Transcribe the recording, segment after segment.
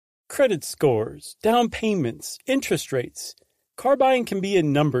credit scores, down payments, interest rates. Car buying can be a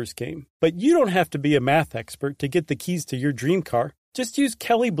numbers game, but you don't have to be a math expert to get the keys to your dream car. Just use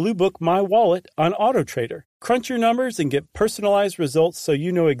Kelley Blue Book My Wallet on AutoTrader. Crunch your numbers and get personalized results so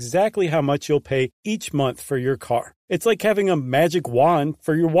you know exactly how much you'll pay each month for your car. It's like having a magic wand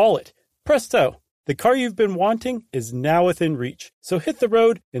for your wallet. Presto! The car you've been wanting is now within reach. So hit the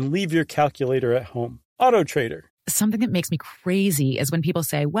road and leave your calculator at home. AutoTrader. Something that makes me crazy is when people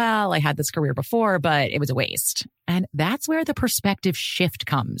say, well, I had this career before, but it was a waste. And that's where the perspective shift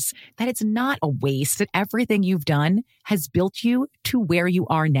comes, that it's not a waste, that everything you've done has built you to where you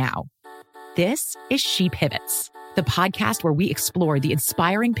are now. This is She Pivots, the podcast where we explore the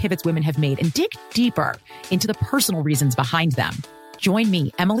inspiring pivots women have made and dig deeper into the personal reasons behind them. Join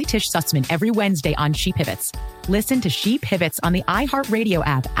me, Emily Tish Sussman, every Wednesday on She Pivots. Listen to She Pivots on the iHeartRadio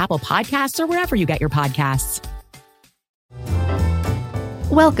app, Apple Podcasts, or wherever you get your podcasts.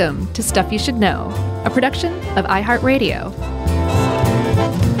 Welcome to Stuff You Should Know, a production of iHeartRadio.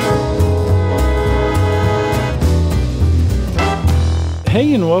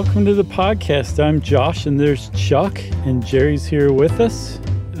 Hey, and welcome to the podcast. I'm Josh, and there's Chuck, and Jerry's here with us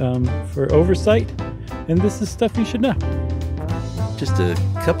for oversight. And this is Stuff You Should Know. Just a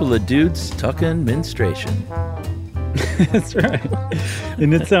couple of dudes talking menstruation. That's right.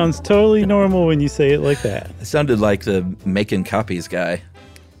 And it sounds totally normal when you say it like that. It sounded like the making copies guy.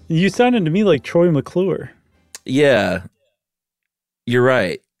 You sounded to me like Troy McClure. Yeah, you're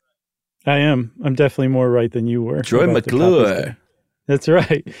right. I am. I'm definitely more right than you were. Troy McClure. That's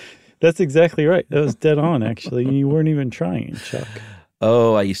right. That's exactly right. That was dead on, actually. You weren't even trying, Chuck.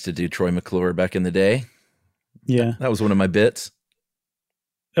 Oh, I used to do Troy McClure back in the day. Yeah. That was one of my bits.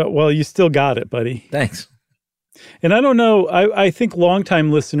 Well, you still got it, buddy. Thanks. And I don't know, I think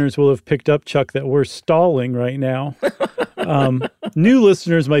longtime listeners will have picked up, Chuck, that we're stalling right now. New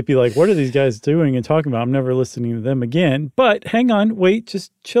listeners might be like, what are these guys doing and talking about? I'm never listening to them again. But hang on, wait,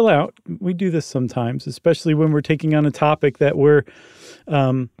 just chill out. We do this sometimes, especially when we're taking on a topic that we're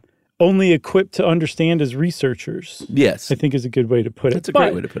only equipped to understand as researchers. Yes. I think is a good way to put it. That's a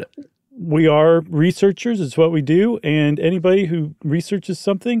great way to put it. We are researchers. It's what we do. And anybody who researches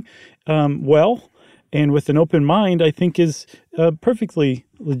something well and with an open mind, I think is perfectly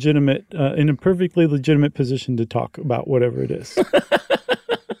legitimate, in a perfectly legitimate position to talk about whatever it is.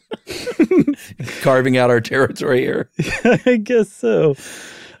 Carving out our territory here. I guess so.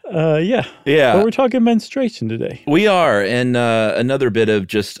 Yeah. But we're talking menstruation today. We are. And another bit of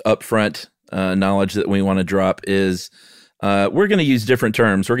just upfront knowledge that we want to drop is we're going to use different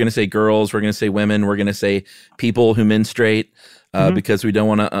terms. We're going to say girls. We're going to say women. We're going to say people who menstruate. Because we don't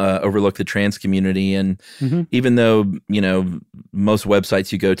want to overlook the trans community. And even though, you know, most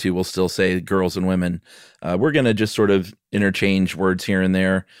websites you go to will still say girls and women, we're going to just sort of interchange words here and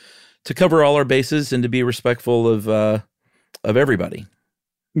there to cover all our bases and to be respectful of everybody.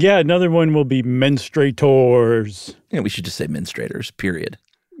 Yeah, another one will be menstruators. Yeah, we should just say menstruators, period.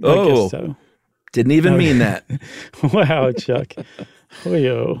 I guess so. Didn't even mean that. Wow, Chuck.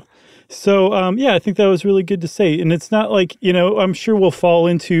 Oh, So, I think that was really good to say. And it's not like, you know, I'm sure we'll fall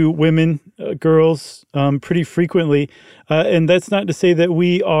into women, girls pretty frequently. And that's not to say that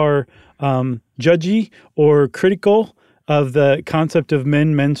we are judgy or critical of the concept of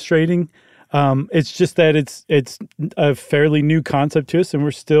men menstruating. It's just that it's a fairly new concept to us, and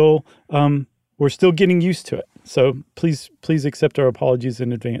we're still getting used to it. So please accept our apologies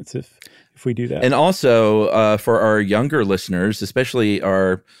in advance if we do that. And also for our younger listeners, especially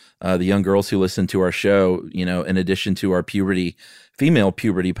the young girls who listen to our show, you know, in addition to our female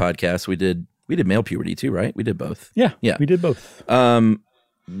puberty podcast, we did male puberty too, right? We did both. Yeah, we did both.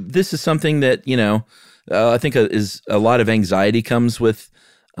 This is something that, you know, I think is a lot of anxiety comes with,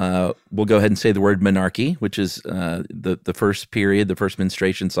 we'll go ahead and say the word menarche, which is the first period, the first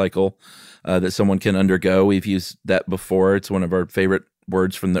menstruation cycle that someone can undergo. We've used that before. It's one of our favorite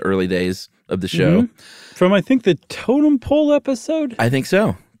words from the early days of the show. From, I think, the Totem Pole episode? I think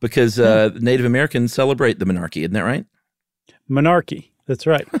so. Because Native Americans celebrate the menarche, isn't that right? Menarche, that's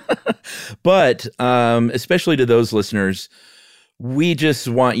right. But especially to those listeners, we just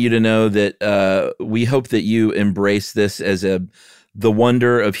want you to know that we hope that you embrace this as the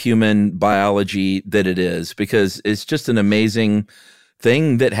wonder of human biology that it is, because it's just an amazing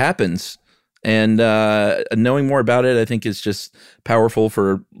thing that happens. And knowing more about it, I think, is just powerful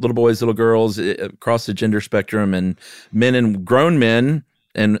for little boys, little girls, across the gender spectrum, and men and grown men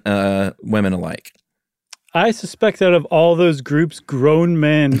and women alike. I suspect out of all those groups, grown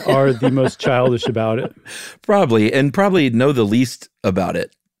men are the most childish about it. Probably know the least about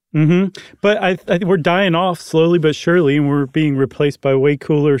it. But I think we're dying off slowly but surely, and we're being replaced by way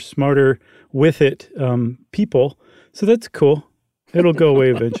cooler, smarter, with it people. So that's cool. It'll go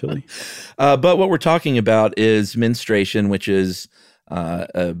away eventually. But what we're talking about is menstruation, which is,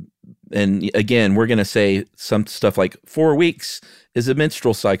 and again, we're going to say some stuff like 4 weeks is a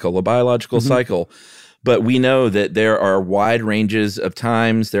menstrual cycle, a biological cycle. But we know that there are wide ranges of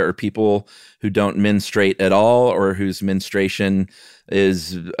times. There are people who don't menstruate at all or whose menstruation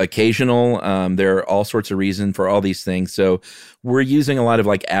is occasional. There are all sorts of reasons for all these things. So we're using a lot of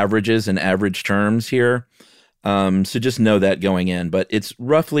like averages and average terms here. So just know that going in. But it's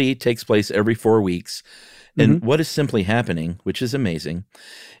roughly takes place every 4 weeks. And what is simply happening, which is amazing,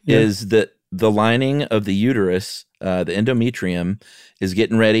 is that the lining of the uterus, the endometrium, is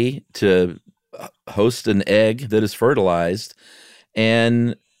getting ready to host an egg that is fertilized,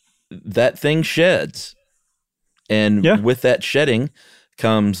 and that thing sheds. And with that shedding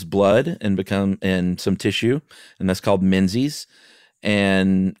comes blood and some tissue, and that's called menses.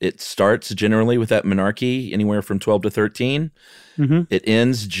 And it starts generally with that menarche, anywhere from 12 to 13. It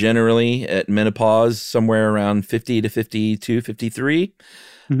ends generally at menopause, somewhere around 50 to 52, 53.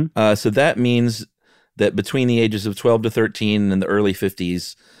 So that means that between the ages of 12 to 13 and the early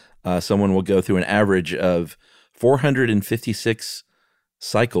 50s, someone will go through an average of 456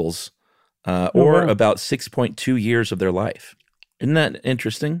 cycles, or about 6.2 years of their life. Isn't that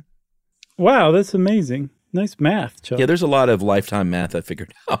interesting? Wow, that's amazing. Nice math, Chuck. Yeah, there's a lot of lifetime math I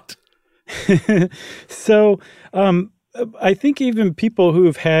figured out. So I think even people who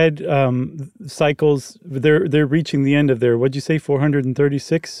have had cycles, they're reaching the end of their, what'd you say,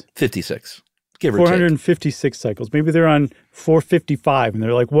 436? 56. Give or take. 456 cycles. Maybe they're on 455 and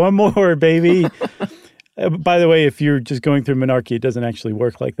they're like, one more, baby. By the way, if you're just going through menarche, it doesn't actually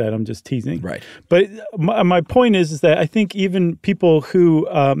work like that. I'm just teasing. Right. But my point is that I think even people who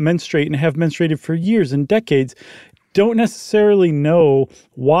menstruate and have menstruated for years and decades don't necessarily know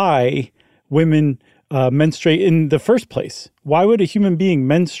why women menstruate in the first place. Why would a human being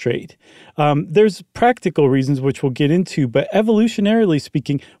menstruate? There's practical reasons, which we'll get into, but evolutionarily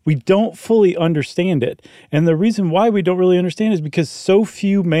speaking, we don't fully understand it. And the reason why we don't really understand is because so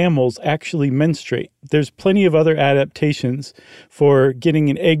few mammals actually menstruate. There's plenty of other adaptations for getting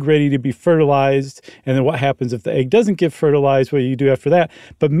an egg ready to be fertilized, and then what happens if the egg doesn't get fertilized, what do you do after that?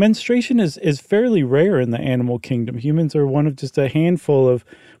 But menstruation is fairly rare in the animal kingdom. Humans are one of just a handful of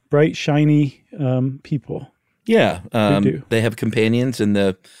bright, shiny people. Yeah, they have companions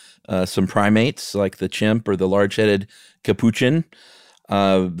in some primates like the chimp or the large-headed capuchin,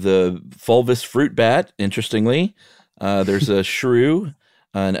 the fulvous fruit bat. Interestingly, there's a shrew,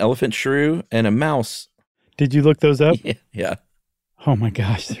 an elephant shrew, and a mouse. Did you look those up? Yeah. Oh my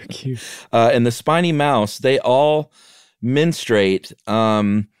gosh, they're cute. And the spiny mouse, they all menstruate,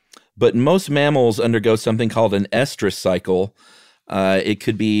 but most mammals undergo something called an estrus cycle. It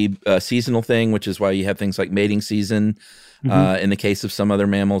could be a seasonal thing, which is why you have things like mating season. In the case of some other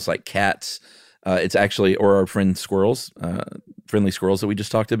mammals like cats, it's actually, or our friendly squirrels that we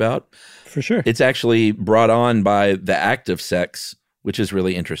just talked about. For sure. It's actually brought on by the act of sex, which is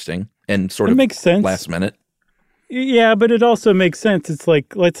really interesting and sort of makes sense. Last minute. Yeah, but it also makes sense. It's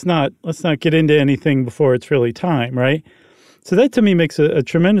like, let's not get into anything before it's really time, right? So that to me makes a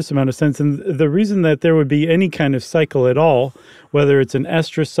tremendous amount of sense. And the reason that there would be any kind of cycle at all, whether it's an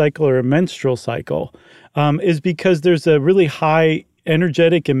estrus cycle or a menstrual cycle, is because there's a really high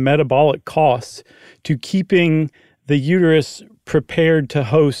energetic and metabolic cost to keeping the uterus prepared to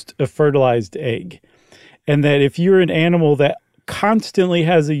host a fertilized egg. And that if you're an animal that constantly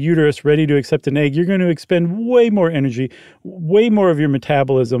has a uterus ready to accept an egg, you're going to expend way more energy, way more of your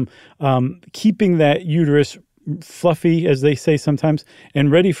metabolism, keeping that uterus fluffy, as they say sometimes,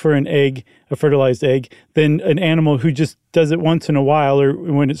 and ready for an egg, a fertilized egg, than an animal who just does it once in a while or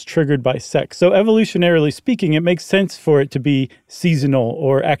when it's triggered by sex. So evolutionarily speaking, it makes sense for it to be seasonal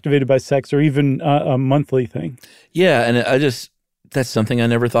or activated by sex or even a monthly thing. Yeah, and that's something I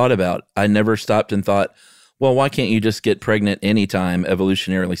never thought about. I never stopped and thought, well, why can't you just get pregnant anytime,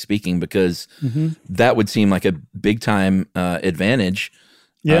 evolutionarily speaking? Because that would seem like a big time advantage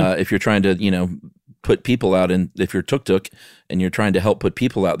if you're trying to, put people out, and if you're tuk-tuk and you're trying to help put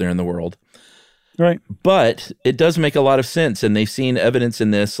people out there in the world. Right. But it does make a lot of sense, and they've seen evidence in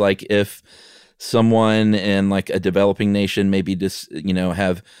this, like if someone in like a developing nation maybe just,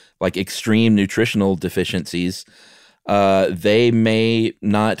 have like extreme nutritional deficiencies, they may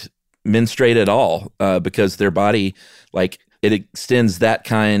not menstruate at all because their body, like it extends that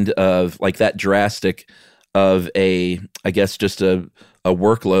kind of, like that drastic of just a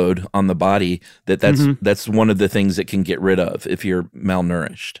workload on the body that's one of the things that can get rid of if you're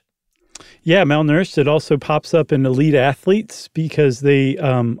malnourished. Yeah, malnourished. It also pops up in elite athletes because they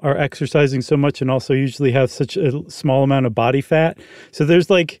are exercising so much and also usually have such a small amount of body fat. So there's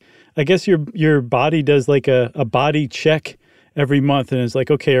I guess your body does a body check every month and is like,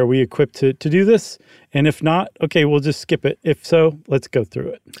 okay, are we equipped to do this? And if not, okay, we'll just skip it. If so, let's go through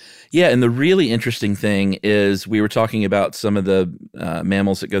it. Yeah, and the really interesting thing is we were talking about some of the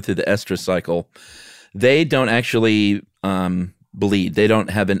mammals that go through the estrus cycle. They don't actually bleed. They don't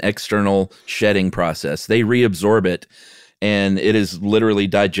have an external shedding process. They reabsorb it, and it is literally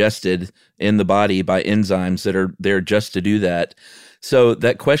digested in the body by enzymes that are there just to do that. So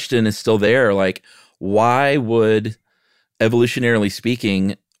that question is still there, why would, evolutionarily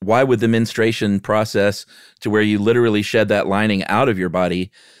speaking, why would the menstruation process to where you literally shed that lining out of your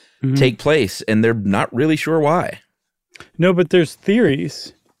body take place? And they're not really sure why. No, but there's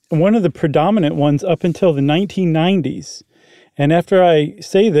theories. One of the predominant ones up until the 1990s. And after I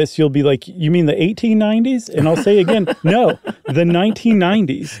say this, you'll be like, you mean the 1890s? And I'll say again, no, the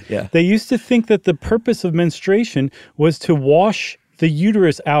 1990s. Yeah. They used to think that the purpose of menstruation was to wash the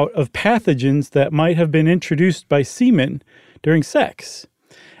uterus out of pathogens that might have been introduced by semen during sex.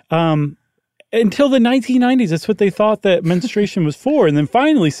 Until the 1990s, that's what they thought that menstruation was for. And then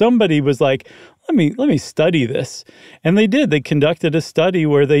finally somebody was like, let me study this. And they did. They conducted a study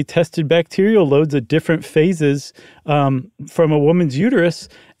where they tested bacterial loads at different phases from a woman's uterus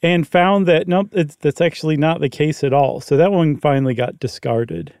and found that, nope, that's actually not the case at all. So that one finally got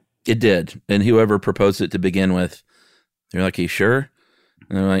discarded. It did. And whoever proposed it to begin with, they're like, are you sure?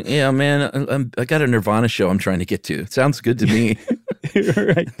 And I'm like, yeah, man, I got a Nirvana show I'm trying to get to. It sounds good to me.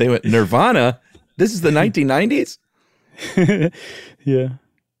 Right. They went, Nirvana? This is the 1990s? Yeah.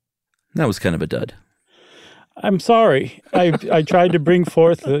 That was kind of a dud. I'm sorry. I tried to bring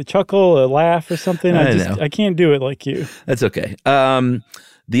forth a chuckle, a laugh, or something. I can't do it like you. That's okay.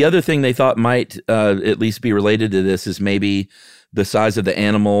 The other thing they thought might at least be related to this is maybe the size of the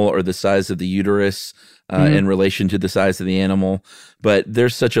animal or the size of the uterus in relation to the size of the animal. But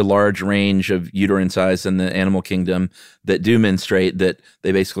there's such a large range of uterine size in the animal kingdom that do menstruate that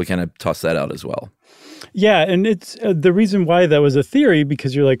they basically kind of toss that out as well. Yeah, and it's the reason why that was a theory,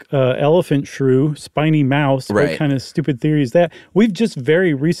 because you're like elephant shrew, spiny mouse, right. What kind of stupid theory is that? We've just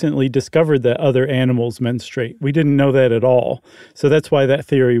very recently discovered that other animals menstruate. We didn't know that at all. So that's why that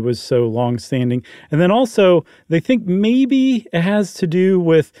theory was so long-standing. And then also, they think maybe it has to do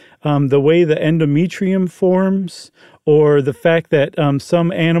with the way the endometrium forms, or the fact that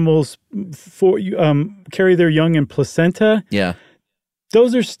some animals carry their young in placenta. Yeah.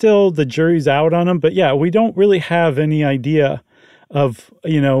 Those are still, the jury's out on them. But yeah, we don't really have any idea of,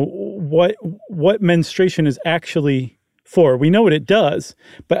 what menstruation is actually for. We know what it does,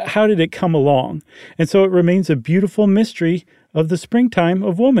 but how did it come along? And so it remains a beautiful mystery of the springtime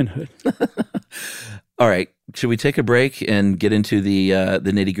of womanhood. All right. Should we take a break and get into the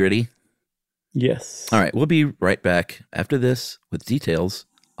nitty gritty? Yes. All right. We'll be right back after this with details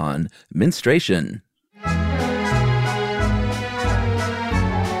on menstruation.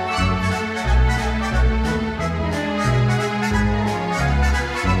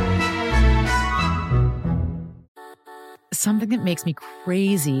 Something that makes me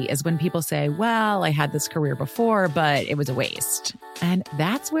crazy is when people say, well, I had this career before, but it was a waste. And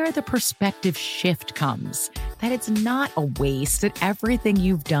that's where the perspective shift comes, that it's not a waste, that everything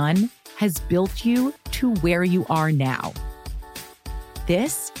you've done has built you to where you are now.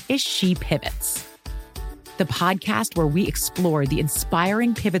 This is She Pivots, the podcast where we explore the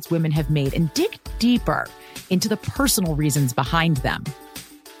inspiring pivots women have made and dig deeper into the personal reasons behind them.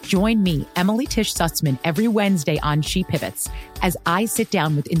 Join me, Emily Tish Sussman, every Wednesday on She Pivots as I sit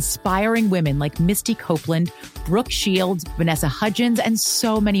down with inspiring women like Misty Copeland, Brooke Shields, Vanessa Hudgens, and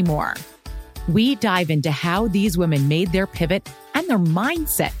so many more. We dive into how these women made their pivot and their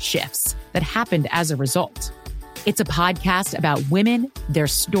mindset shifts that happened as a result. It's a podcast about women, their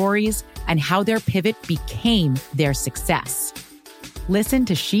stories, and how their pivot became their success. Listen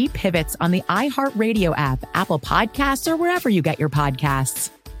to She Pivots on the iHeartRadio app, Apple Podcasts, or wherever you get your podcasts.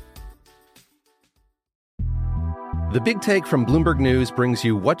 The Big Take from Bloomberg News brings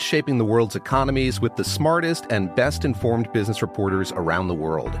you what's shaping the world's economies with the smartest and best-informed business reporters around the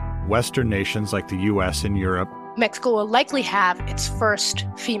world. Western nations like the U.S. and Europe. Mexico will likely have its first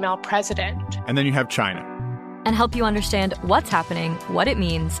female president. And then you have China. And help you understand what's happening, what it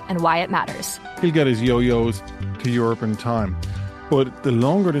means, and why it matters. He'll get his yo-yos to Europe in time. But the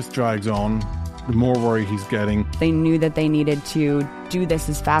longer this drags on, the more worry he's getting. They knew that they needed to do this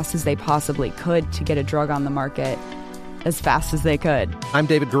as fast as they possibly could to get a drug on the market as fast as they could. I'm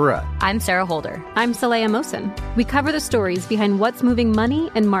David Gura. I'm Sarah Holder. I'm Saleha Mohsen. We cover the stories behind what's moving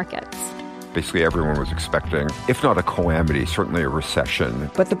money and markets. Basically, everyone was expecting, if not a calamity, certainly a recession.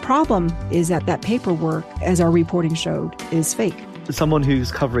 But the problem is that paperwork, as our reporting showed, is fake. As someone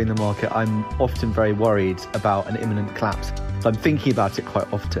who's covering the market, I'm often very worried about an imminent collapse. So I'm thinking about it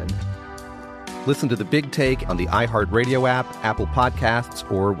quite often. Listen to The Big Take on the iHeartRadio app, Apple Podcasts,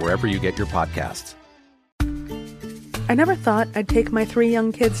 or wherever you get your podcasts. I never thought I'd take my 3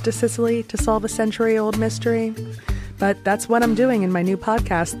 young kids to Sicily to solve a century-old mystery. But that's what I'm doing in my new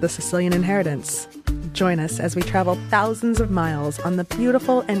podcast, The Sicilian Inheritance. Join us as we travel thousands of miles on the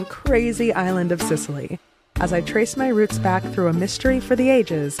beautiful and crazy island of Sicily, as I trace my roots back through a mystery for the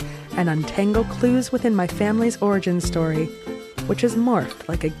ages and untangle clues within my family's origin story, which has morphed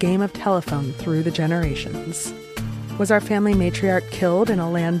like a game of telephone through the generations. Was our family matriarch killed in a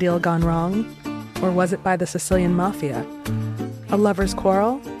land deal gone wrong? Or was it by the Sicilian mafia? A lover's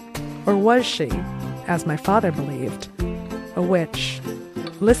quarrel? Or was she, as my father believed, a witch?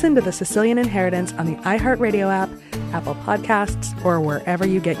 Listen to The Sicilian Inheritance on the iHeartRadio app, Apple Podcasts, or wherever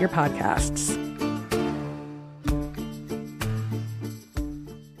you get your podcasts.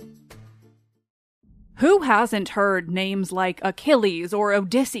 Who hasn't heard names like Achilles or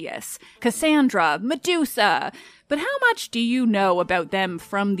Odysseus, Cassandra, Medusa? But how much do you know about them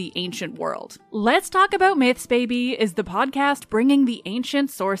from the ancient world? Let's Talk About Myths, Baby is the podcast bringing the ancient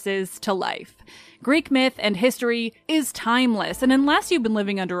sources to life. Greek myth and history is timeless, and unless you've been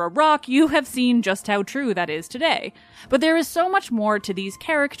living under a rock, you have seen just how true that is today. But there is so much more to these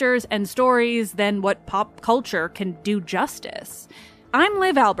characters and stories than what pop culture can do justice. I'm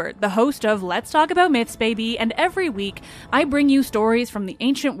Liv Albert, the host of Let's Talk About Myths, Baby, and every week I bring you stories from the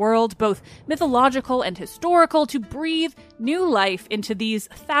ancient world, both mythological and historical, to breathe new life into these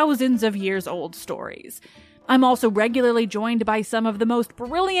thousands of years old stories. I'm also regularly joined by some of the most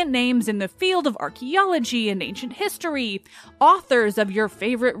brilliant names in the field of archaeology and ancient history, authors of your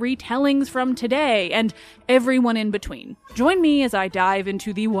favorite retellings from today, and everyone in between. Join me as I dive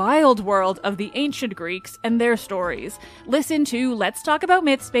into the wild world of the ancient Greeks and their stories. Listen to Let's Talk About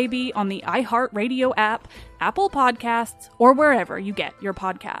Myths, Baby on the iHeartRadio app, Apple Podcasts, or wherever you get your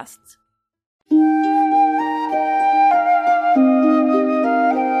podcasts.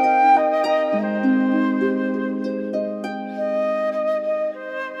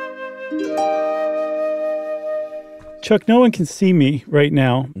 Chuck, no one can see me right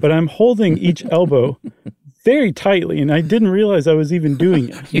now, but I'm holding each elbow very tightly, and I didn't realize I was even doing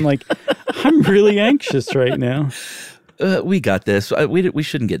it. I'm like, I'm really anxious right now. We got this. We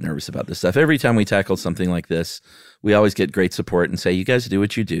shouldn't get nervous about this stuff. Every time we tackle something like this, we always get great support and say, you guys do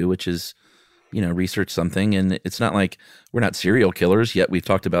what you do, which is, research something. And it's not like we're not serial killers, yet we've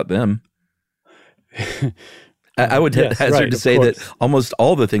talked about them. I would hazard to say that almost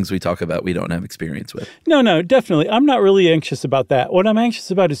all the things we talk about, we don't have experience with. No, definitely. I'm not really anxious about that. What I'm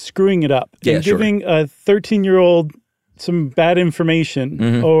anxious about is screwing it up. And giving a 13-year-old some bad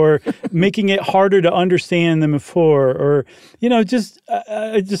information or making it harder to understand than before, or, I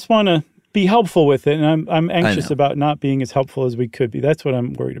just want to be helpful with it. And I'm anxious about not being as helpful as we could be. That's what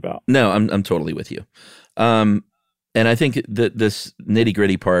I'm worried about. No, I'm totally with you. And I think that this nitty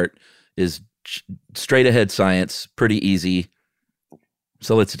gritty part is straight ahead science, pretty easy.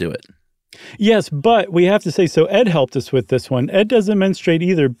 So let's do it. Yes, but we have to say, so Ed helped us with this one. Ed doesn't menstruate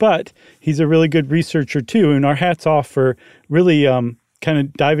either, but he's a really good researcher too. And our hats off for really kind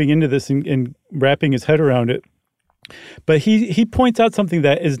of diving into this and wrapping his head around it. But he points out something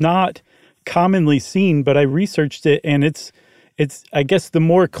that is not commonly seen, but I researched it, and it's I guess the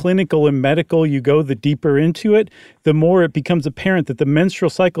more clinical and medical you go, the deeper into it, the more it becomes apparent that the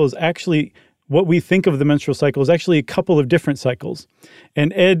menstrual cycle is actually what we think of the menstrual cycle is actually a couple of different cycles.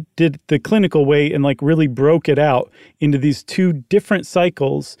 And Ed did the clinical way and really broke it out into these two different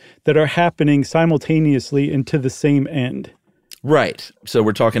cycles that are happening simultaneously and to the same end. Right. So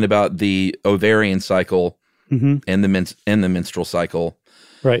we're talking about the ovarian cycle and the menstrual cycle.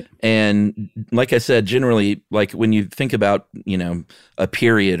 Right. And like I said, generally, like when you think about, a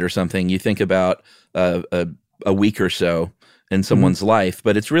period or something, you think about a week or so in someone's life,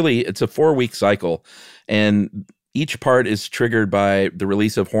 but it's a 4-week cycle, and each part is triggered by the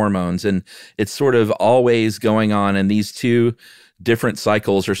release of hormones, and it's sort of always going on, and these two different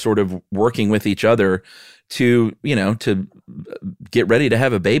cycles are sort of working with each other to get ready to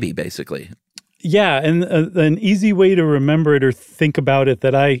have a baby, basically. Yeah, and an easy way to remember it or think about it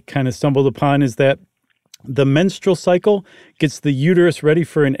that I kind of stumbled upon is that the menstrual cycle gets the uterus ready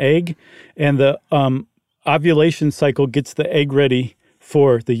for an egg, and the ovulation cycle gets the egg ready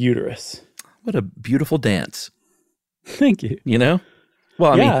for the uterus. What a beautiful dance. Thank you. You know?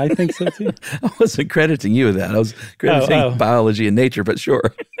 Well, I think so too. I wasn't crediting you with that. I was crediting biology and nature, but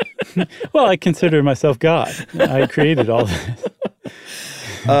sure. Well, I consider myself God. I created all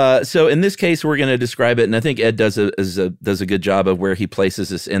this. So in this case, we're going to describe it, and I think Ed does a good job of where he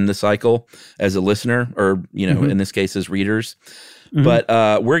places us in the cycle as a listener, or in this case, as readers. Mm-hmm.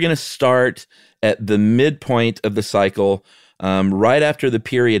 But we're going to start at the midpoint of the cycle, right after the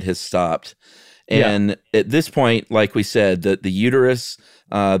period has stopped. And at this point, like we said, the uterus,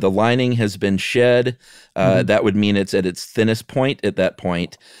 the lining has been shed. That would mean it's at its thinnest point at that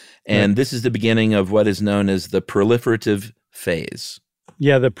point. And this is the beginning of what is known as the proliferative phase.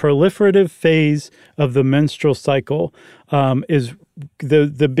 Yeah, the proliferative phase of the menstrual cycle is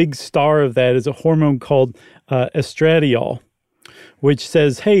the big star of that is a hormone called estradiol, which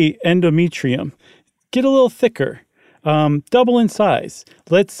says, hey, endometrium, get a little thicker. Double in size.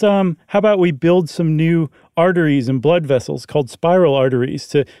 Let's, how about we build some new arteries and blood vessels called spiral arteries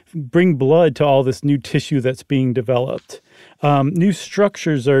to bring blood to all this new tissue that's being developed. New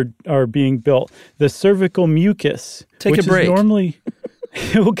structures are being built. The cervical mucus, Take which a break. is normally,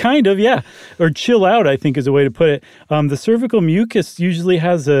 well, kind of, yeah, or chill out, I think is a way to put it. The cervical mucus usually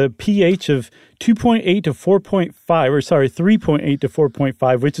has a pH of 2.8 to 3.8 to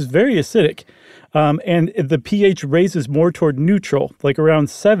 4.5, which is very acidic. And the pH raises more toward neutral, like around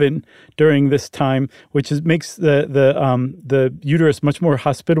 7 during this time, which makes the uterus much more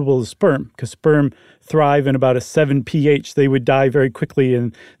hospitable to sperm, because sperm thrive in about a 7 pH. They would die very quickly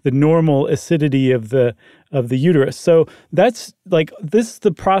in the normal acidity of the uterus. So that's like, this is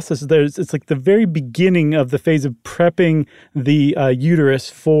the process. It's like the very beginning of the phase of prepping the uterus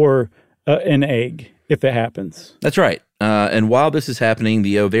for an egg, if it happens. That's right. And while this is happening,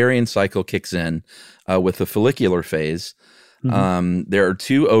 the ovarian cycle kicks in with the follicular phase. Mm-hmm. There are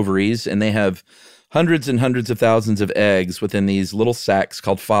 2 ovaries, and they have hundreds and hundreds of thousands of eggs within these little sacs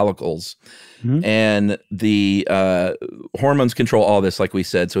called follicles. Mm-hmm. And the hormones control all this, like we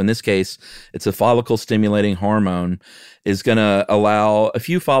said. So in this case, it's a follicle-stimulating hormone is going to allow a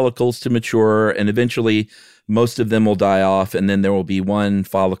few follicles to mature, and eventually most of them will die off, and then there will be one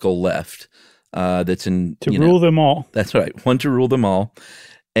follicle left. That's in to rule them all. That's right, one to rule them all,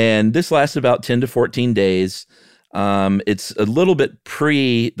 and this lasts about 10 to 14 days. It's a little bit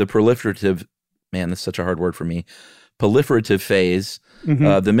pre the proliferative. Man, that's such a hard word for me. Proliferative phase,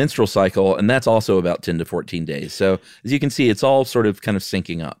 the menstrual cycle, and that's also about 10 to 14 days. So as you can see, it's all sort of kind of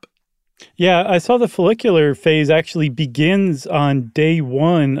syncing up. Yeah, I saw the follicular phase actually begins on day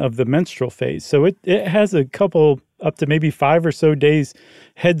 1 of the menstrual phase, so it has a couple up to maybe 5 or so days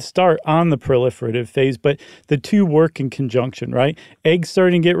head start on the proliferative phase, but the 2 work in conjunction, right? Eggs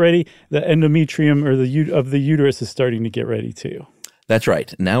starting to get ready, the endometrium or the uterus is starting to get ready too. That's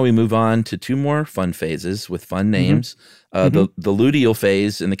right. Now we move on to 2 more fun phases with fun names. The luteal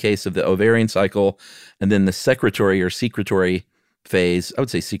phase in the case of the ovarian cycle, and then the secretory or secretory phase. I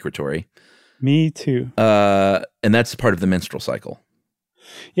would say secretory. Me too. And that's part of the menstrual cycle.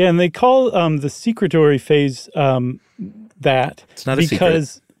 Yeah, and they call the secretory phase that it's not a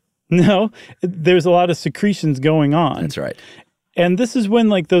because no, there's a lot of secretions going on. That's right. And this is when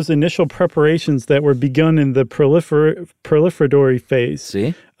like those initial preparations that were begun in the proliferatory phase.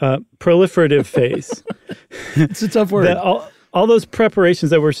 See? Proliferative phase. It's a tough word. All those preparations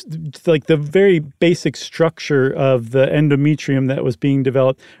that were like the very basic structure of the endometrium that was being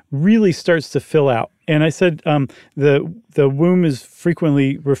developed really starts to fill out. And I said the womb is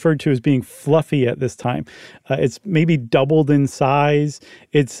frequently referred to as being fluffy at this time. It's maybe doubled in size.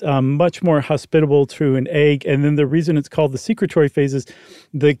 It's much more hospitable to an egg. And then the reason it's called the secretory phase is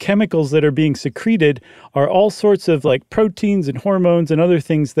the chemicals that are being secreted are all sorts of like proteins and hormones and other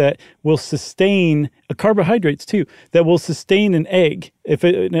things that will sustain, carbohydrates too, that will sustain an egg. If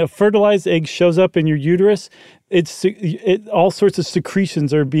a fertilized egg shows up in your uterus, all sorts of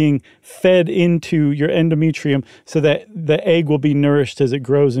secretions are being fed into your endometrium so that the egg will be nourished as it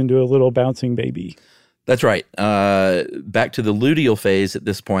grows into a little bouncing baby. That's right. Back to the luteal phase at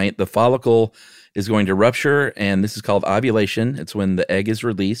this point, the follicle is going to rupture, and this is called ovulation. It's when the egg is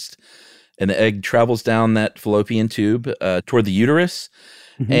released, and the egg travels down that fallopian tube toward the uterus.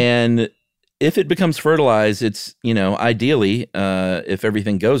 Mm-hmm. And if it becomes fertilized, it's, ideally, if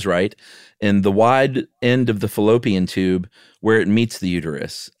everything goes right, in the wide end of the fallopian tube where it meets the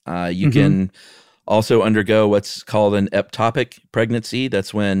uterus. You can also undergo what's called an ectopic pregnancy.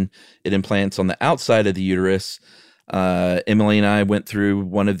 That's when it implants on the outside of the uterus. Emily and I went through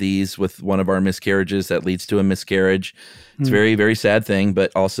one of these with one of our miscarriages that leads to a miscarriage. It's a very, very sad thing,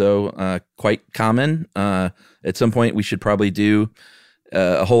 but also quite common. At some point, we should probably do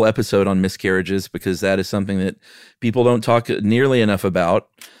a whole episode on miscarriages, because that is something that people don't talk nearly enough about.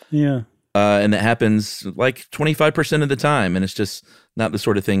 Yeah. And that happens like 25% of the time. And it's just not the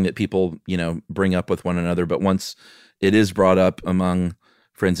sort of thing that people, bring up with one another. But once it is brought up among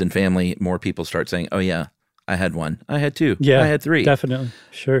friends and family, more people start saying, oh, yeah, I had one. I had two. Yeah, I had three. Definitely.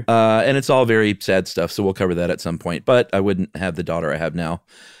 Sure. And it's all very sad stuff. So we'll cover that at some point. But I wouldn't have the daughter I have now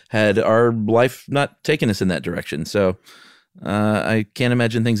had our life not taken us in that direction. So I can't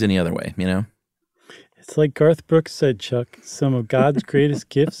imagine things any other way, It's like Garth Brooks said, Chuck, some of God's greatest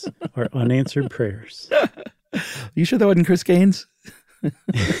gifts are unanswered prayers. You sure that wasn't Chris Gaines?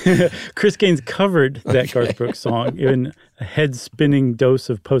 Chris Gaines covered that Garth Brooks song in a head-spinning dose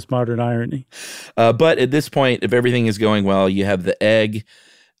of postmodern irony. But at this point, if everything is going well, you have the egg,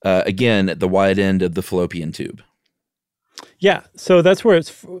 again, at the wide end of the fallopian tube. Yeah, so that's where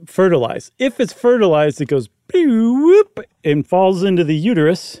it's fertilized. If it's fertilized, it goes whoop and falls into the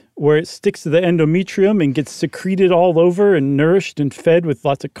uterus, where it sticks to the endometrium and gets secreted all over and nourished and fed with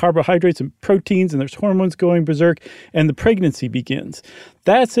lots of carbohydrates and proteins, and there's hormones going berserk, and the pregnancy begins.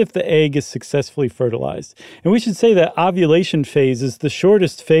 That's if the egg is successfully fertilized. And we should say that ovulation phase is the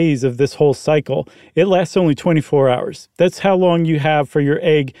shortest phase of this whole cycle. It lasts only 24 hours. That's how long you have for your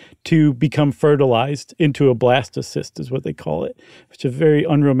egg to become fertilized into a blastocyst, is what they call it, which is a very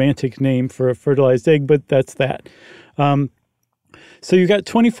unromantic name for a fertilized egg, but that's that. So you got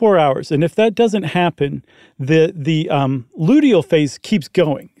 24 hours, and if that doesn't happen, the luteal phase keeps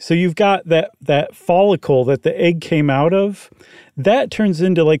going. So you've got that follicle that the egg came out of, that turns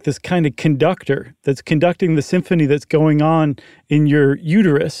into like this kind of conductor that's conducting the symphony that's going on in your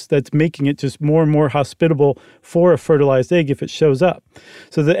uterus, that's making it just more and more hospitable for a fertilized egg if it shows up.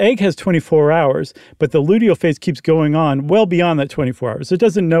 So the egg has 24 hours, but the luteal phase keeps going on well beyond that 24 hours. It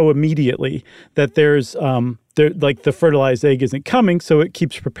doesn't know immediately that there's like the fertilized egg isn't coming, so it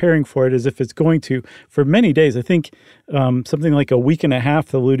keeps preparing for it as if it's going to for many days. I think something like a week and a half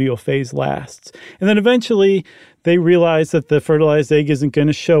the luteal phase lasts. And then eventually they realize that the fertilized egg isn't going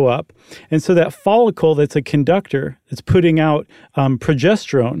to show up. And so that follicle that's a conductor that's putting out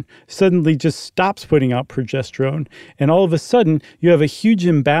progesterone suddenly just stops putting out progesterone. And all of a sudden, you have a huge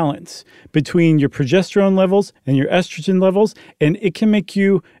imbalance between your progesterone levels and your estrogen levels. And it can make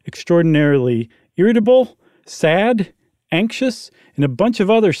you extraordinarily irritable, sad, anxious, and a bunch of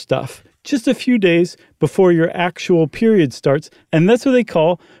other stuff just a few days before your actual period starts. And that's what they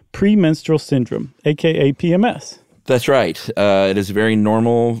call premenstrual syndrome, aka PMS. That's right. It is a very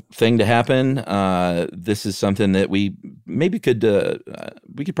normal thing to happen. This is something that we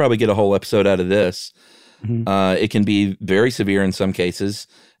could probably get a whole episode out of this. Mm-hmm. It can be very severe in some cases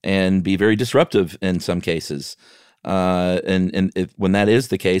and be very disruptive in some cases. And when that is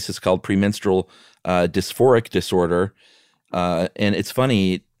the case, it's called premenstrual dysphoric disorder. And it's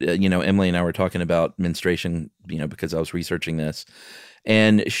funny, Emily and I were talking about menstruation, because I was researching this.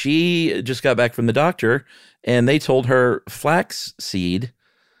 And she just got back from the doctor, and they told her flax seed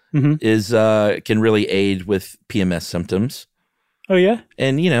is can really aid with PMS symptoms. Oh, yeah?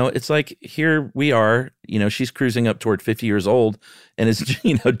 And, it's like, here we are, she's cruising up toward 50 years old and is,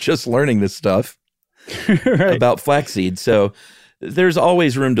 just learning this stuff right. about flaxseed. So there's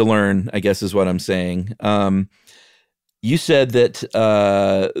always room to learn, I guess is what I'm saying. You said that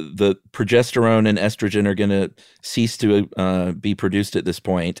the progesterone and estrogen are going to cease to be produced at this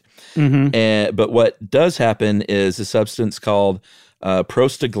point. Mm-hmm. But what does happen is a substance called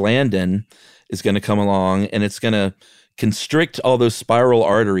prostaglandin is going to come along, and it's going to constrict all those spiral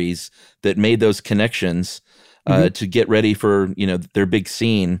arteries that made those connections to get ready for their big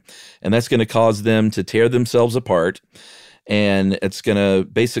scene. And that's going to cause them to tear themselves apart. And it's going to,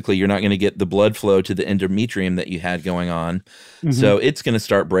 basically, you're not going to get the blood flow to the endometrium that you had going on. Mm-hmm. So it's going to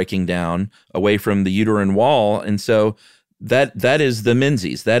start breaking down away from the uterine wall. And so that is the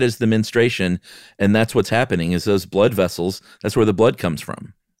menses, that is the menstruation. And that's what's happening is those blood vessels, that's where the blood comes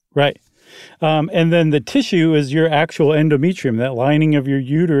from. Right. And then the tissue is your actual endometrium, that lining of your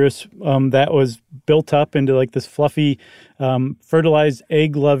uterus that was built up into like this fluffy, fertilized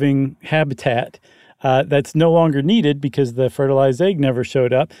egg-loving habitat. That's no longer needed because the fertilized egg never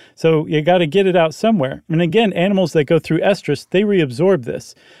showed up. So you got to get it out somewhere. And again, animals that go through estrus, they reabsorb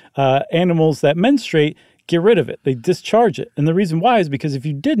this. Animals that menstruate get rid of it. They discharge it. And the reason why is because if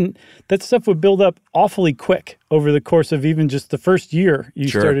you didn't, that stuff would build up awfully quick over the course of even just the first year you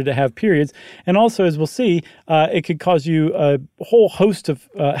started to have periods. And also, as we'll see, it could cause you a whole host of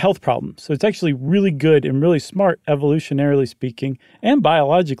health problems. So it's actually really good and really smart, evolutionarily speaking and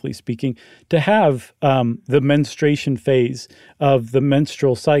biologically speaking, to have the menstruation phase of the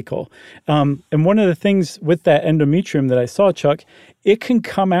menstrual cycle. And one of the things with that endometrium that I saw, Chuck, it can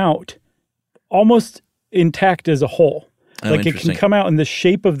come out almost intact as a whole. Like it can come out in the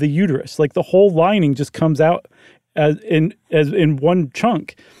shape of the uterus. Like the whole lining just comes out as in one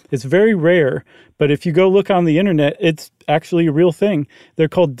chunk. It's very rare, but if you go look on the internet, it's actually a real thing. They're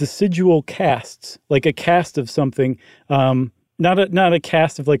called decidual casts, like a cast of something. Not a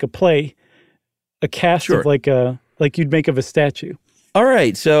cast of like a play, a cast of like you'd make of a statue. All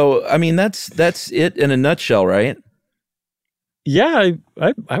right. So, I mean, that's it in a nutshell, right? Yeah,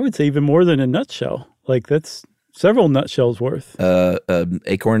 I would say even more than a nutshell. Like that's several nutshells worth.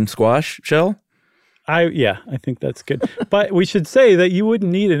 Acorn squash shell? I think that's good. But we should say that you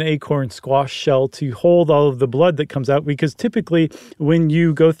wouldn't need an acorn squash shell to hold all of the blood that comes out, because typically when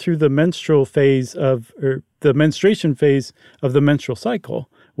you go through the menstrual phase or the menstruation phase of the menstrual cycle,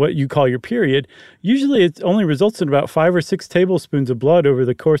 what you call your period, usually it only results in about 5 or 6 tablespoons of blood over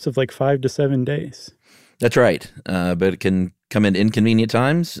the course of like 5 to 7 days. That's right. But it can come in inconvenient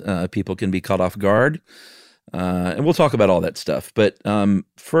times. People can be caught off guard. And we'll talk about all that stuff. But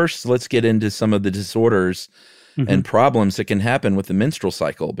first, let's get into some of the disorders and problems that can happen with the menstrual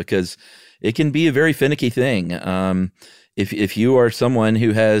cycle, because it can be a very finicky thing. If you are someone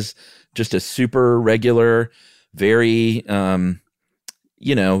who has just a super regular, very,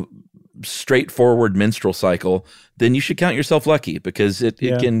 straightforward menstrual cycle, then you should count yourself lucky, because it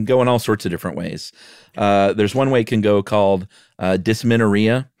can go in all sorts of different ways. There's one way it can go called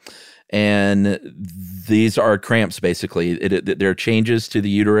dysmenorrhea. And these are cramps, basically. There are changes to the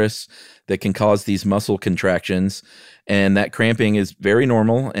uterus that can cause these muscle contractions. And that cramping is very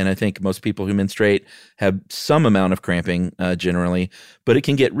normal. And I think most people who menstruate have some amount of cramping generally. But it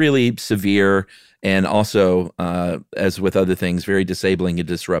can get really severe and also, as with other things, very disabling and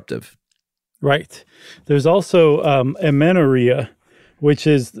disruptive. Right. There's also amenorrhea, which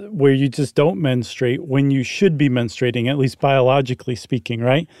is where you just don't menstruate when you should be menstruating, at least biologically speaking,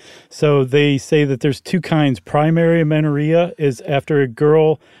 right? So they say that there's 2 kinds. Primary amenorrhea is after a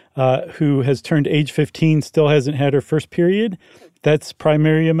girl who has turned age 15 still hasn't had her first period. That's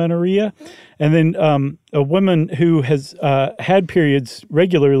primary amenorrhea. And then a woman who has had periods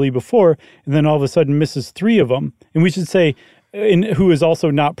regularly before and then all of a sudden misses 3 of them, and we should say who is also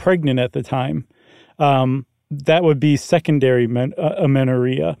not pregnant at the time, that would be secondary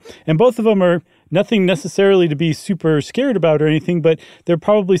amenorrhea. And both of them are nothing necessarily to be super scared about or anything, but they're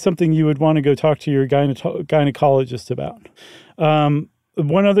probably something you would want to go talk to your gynecologist about.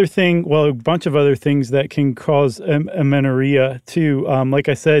 One other thing, well, a bunch of other things that can cause amenorrhea too. Like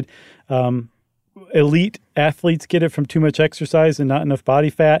I said, elite athletes get it from too much exercise and not enough body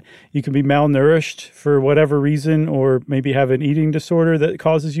fat. You can be malnourished for whatever reason, or maybe have an eating disorder that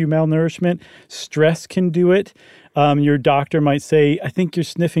causes you malnourishment. Stress can do it. Your doctor might say, I think you're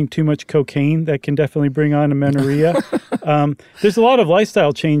sniffing too much cocaine. That can definitely bring on amenorrhea. There's a lot of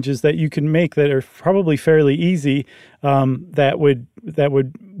lifestyle changes that you can make that are probably fairly easy, that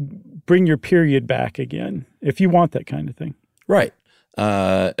would bring your period back again, if you want that kind of thing. Right.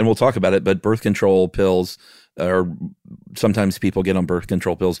 And we'll talk about it, but birth control pills, or sometimes people get on birth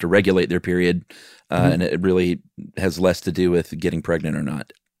control pills to regulate their period, and it really has less to do with getting pregnant or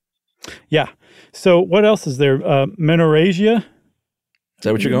not. Yeah. So what else is there? Menorrhagia? Is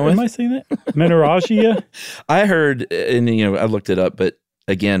that what you're going with? Am I saying that? Menorrhagia? I heard, and I looked it up, but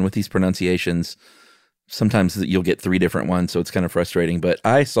again, with these pronunciations, sometimes you'll get 3 different ones, so it's kind of frustrating. But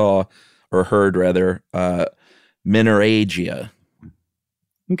I saw, or heard rather, menorrhagia.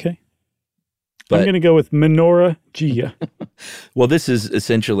 Okay. But I'm going to go with menorrhagia. Well, this is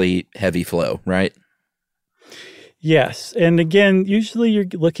essentially heavy flow, right? Yes. And again, usually you're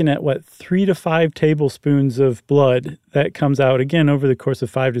looking at 3 to 5 tablespoons of blood that comes out again over the course of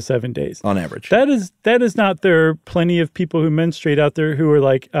 5 to 7 days. On average. That is not, there are plenty of people who menstruate out there who are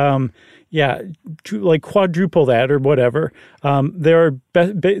like, like quadruple that or whatever. There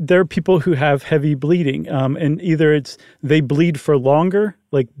are people who have heavy bleeding, and either it's they bleed for longer,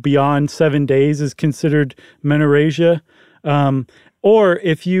 like beyond 7 days is considered menorrhagia, or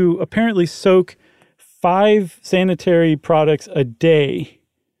if you apparently soak 5 sanitary products a day,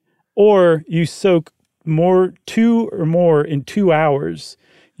 or you soak 2 or more in 2 hours,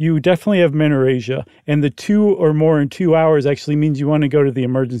 you definitely have menorrhagia. And the 2 or more in 2 hours actually means you want to go to the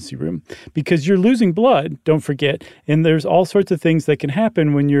emergency room because you're losing blood, don't forget. And there's all sorts of things that can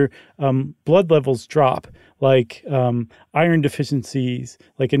happen when your blood levels drop, like iron deficiencies,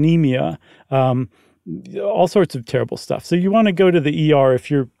 like anemia, all sorts of terrible stuff. So you want to go to the ER if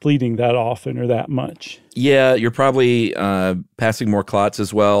you're bleeding that often or that much. Yeah, you're probably passing more clots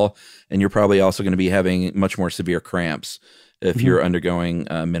as well, and you're probably also going to be having much more severe cramps if you're undergoing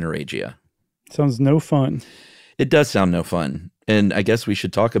menorrhagia. Sounds no fun. It does sound no fun. And I guess we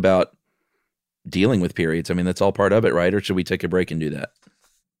should talk about dealing with periods. I mean, that's all part of it, right? Or should we take a break and do that?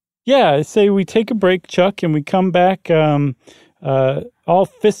 Yeah, I say we take a break, Chuck, and we come back all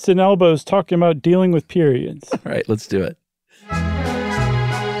fists and elbows talking about dealing with periods. All right, let's do it.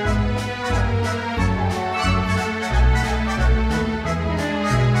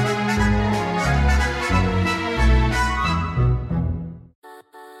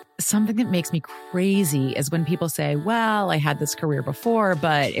 Something that makes me crazy is when people say, well, I had this career before,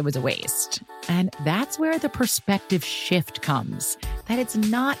 but it was a waste. And that's where the perspective shift comes, that it's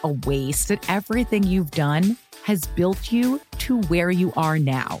not a waste, that everything you've done has built you to where you are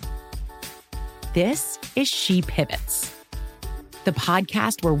now. This is She Pivots, the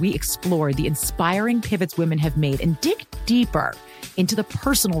podcast where we explore the inspiring pivots women have made and dig deeper into the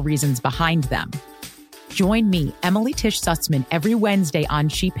personal reasons behind them. Join me, Emily Tish Sussman, every Wednesday on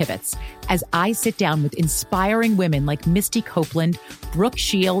She Pivots as I sit down with inspiring women like Misty Copeland, Brooke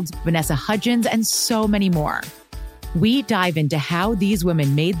Shields, Vanessa Hudgens, and so many more. We dive into how these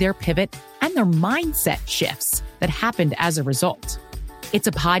women made their pivot and their mindset shifts that happened as a result. It's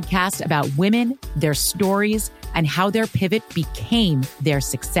a podcast about women, their stories, and how their pivot became their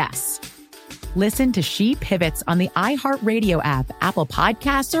success. Listen to She Pivots on the iHeartRadio app, Apple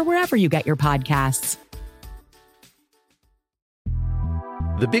Podcasts, or wherever you get your podcasts.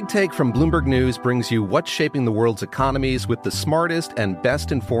 The Big Take from Bloomberg News brings you what's shaping the world's economies with the smartest and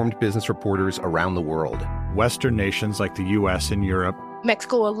best-informed business reporters around the world. Western nations like the U.S. and Europe.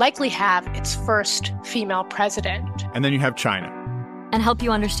 Mexico will likely have its first female president. And then you have China. And help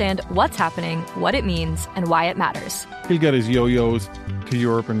you understand what's happening, what it means, and why it matters. He'll get his yo-yos to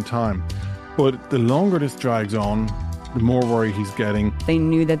Europe in time. But the longer this drags on, the more worry he's getting. They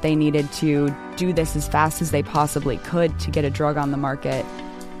knew that they needed to do this as fast as they possibly could to get a drug on the market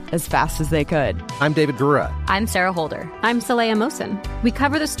as fast as they could. I'm David Gura. I'm Sarah Holder. I'm Saleha Mohsen. We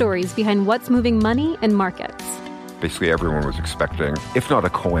cover the stories behind what's moving money and markets. Basically, everyone was expecting, if not a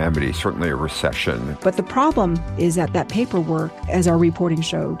calamity, certainly a recession. But the problem is that paperwork, as our reporting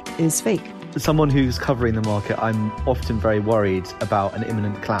showed, is fake. As someone who's covering the market, I'm often very worried about an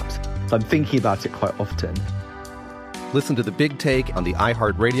imminent collapse. So I'm thinking about it quite often. Listen to The Big Take on the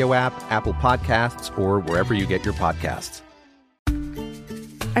iHeartRadio app, Apple Podcasts, or wherever you get your podcasts.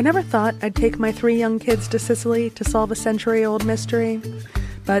 I never thought I'd take my 3 young kids to Sicily to solve a century-old mystery.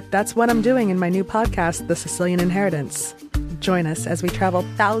 But that's what I'm doing in my new podcast, The Sicilian Inheritance. Join us as we travel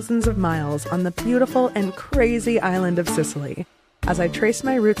thousands of miles on the beautiful and crazy island of Sicily, as I trace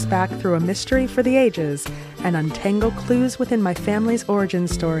my roots back through a mystery for the ages and untangle clues within my family's origin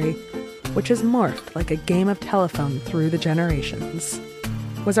story, which has morphed like a game of telephone through the generations.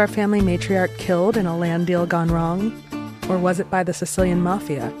 Was our family matriarch killed in a land deal gone wrong? Or was it by the Sicilian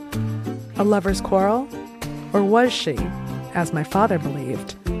mafia? A lover's quarrel? Or was she, as my father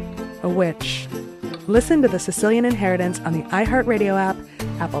believed, a witch? Listen to The Sicilian Inheritance on the iHeartRadio app,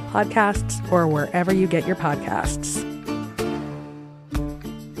 Apple Podcasts, or wherever you get your podcasts.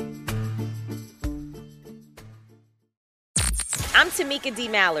 I'm Tamika D.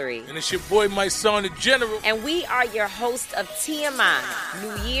 Mallory. And it's your boy, my son, the General. And we are your hosts of TMI.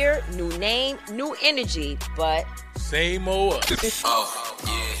 New year, new name, new energy, but same old us. Oh,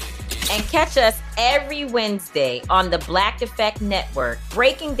 yeah. And catch us every Wednesday on the Black Effect Network,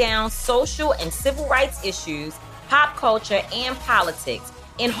 breaking down social and civil rights issues, pop culture, and politics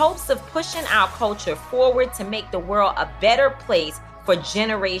in hopes of pushing our culture forward to make the world a better place for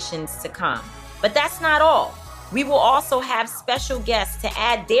generations to come. But that's not all. We will also have special guests to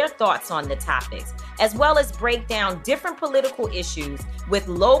add their thoughts on the topics, as well as break down different political issues with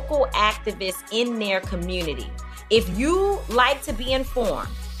local activists in their community. If you like to be informed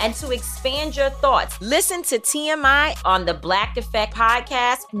and to expand your thoughts, listen to TMI on the Black Effect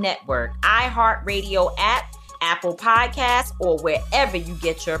Podcast Network, iHeartRadio app, Apple Podcasts, or wherever you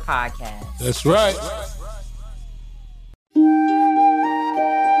get your podcasts. That's right.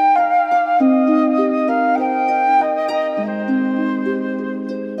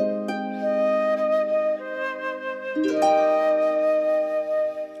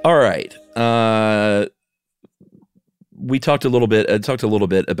 All right. we talked a little bit. I talked a little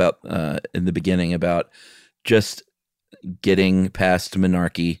bit about in the beginning about just getting past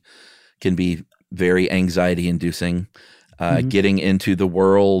menarche can be very anxiety inducing. Getting into the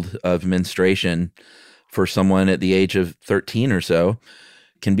world of menstruation for someone at the age of 13 or so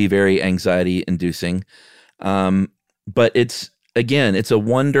can be very anxiety inducing. But it's a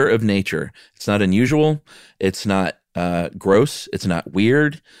wonder of nature. It's not unusual. It's not gross. It's not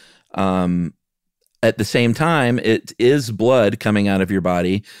weird. At the same time, it is blood coming out of your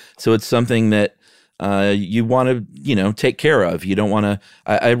body. So it's something that you want to, take care of. You don't want to.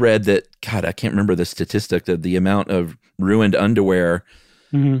 I read that, God, I can't remember the statistic of the amount of ruined underwear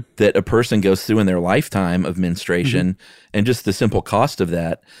that a person goes through in their lifetime of menstruation and just the simple cost of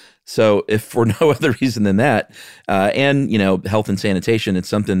that. So if for no other reason than that, and, health and sanitation, it's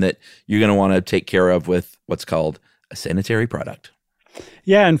something that you're going to want to take care of with what's called a sanitary product.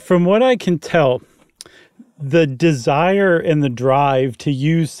 Yeah. And from what I can tell, the desire and the drive to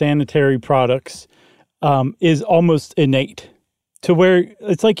use sanitary products is almost innate, to where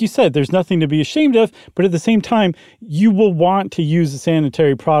it's like you said, there's nothing to be ashamed of, but at the same time, you will want to use a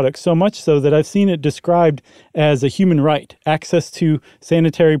sanitary product, so much so that I've seen it described as a human right. Access to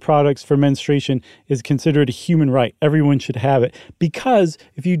sanitary products for menstruation is considered a human right. Everyone should have it, because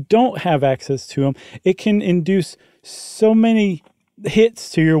if you don't have access to them, it can induce so many hits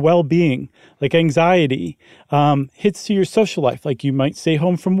to your well-being, like anxiety, hits to your social life, like you might stay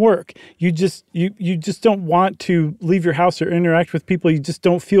home from work. You just don't want to leave your house or interact with people. You just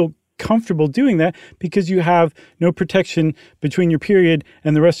don't feel comfortable doing that because you have no protection between your period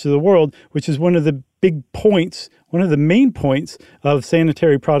and the rest of the world, which is one of the main points of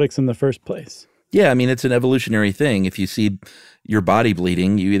sanitary products in the first place. Yeah, I mean, it's an evolutionary thing. If you see your body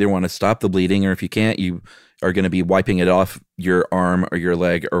bleeding, you either want to stop the bleeding, or if you can't, you are going to be wiping it off your arm or your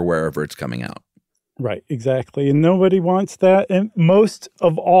leg or wherever it's coming out. Right, exactly. And nobody wants that. And most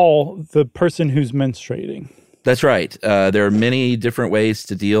of all, the person who's menstruating. That's right. There are many different ways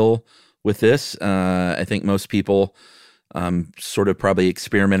to deal with this. I think most people sort of probably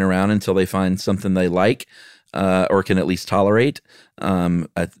experiment around until they find something they like. Or can at least tolerate.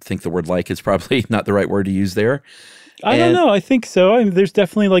 I think the word like is probably not the right word to use there. I don't know. I think so. I mean, there's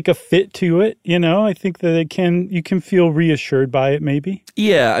definitely like a fit to it. I think that you can feel reassured by it maybe.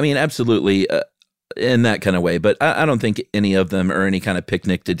 Yeah, I mean, absolutely in that kind of way. But I don't think any of them are any kind of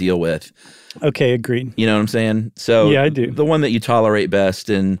picnic to deal with. Okay, agreed. You know what I'm saying? So yeah, I do. The one that you tolerate best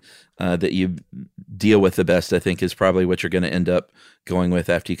and that you deal with the best, I think, is probably what you're going to end up going with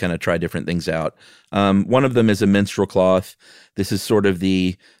after you kind of try different things out. One of them is a menstrual cloth. This is sort of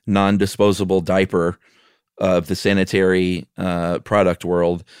the non-disposable diaper of the sanitary product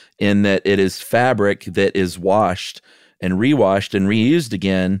world, in that it is fabric that is washed and rewashed and reused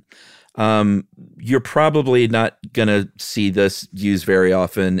again. You're probably not going to see this used very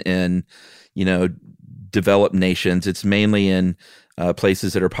often in, developed nations. It's mainly in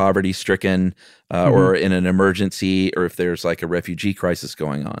places that are poverty-stricken or in an emergency, or if there's like a refugee crisis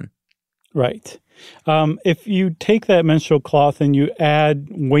going on. Right. If you take that menstrual cloth and you add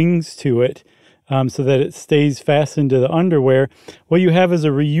wings to it so that it stays fastened to the underwear, what you have is a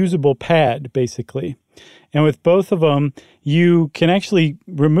reusable pad, basically. And with both of them, you can actually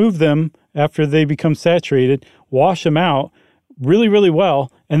remove them after they become saturated, wash them out really, really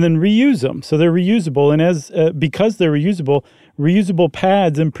well, and then reuse them. So they're reusable. And because they're reusable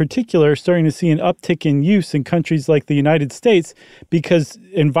pads in particular are starting to see an uptick in use in countries like the United States, because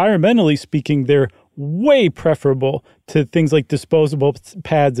environmentally speaking, they're way preferable to things like disposable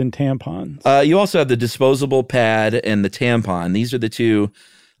pads and tampons. You also have the disposable pad and the tampon. These are the two,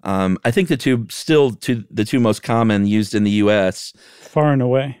 I think the two most common used in the U.S. Far and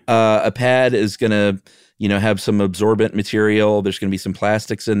away. A pad is going to, have some absorbent material. There's going to be some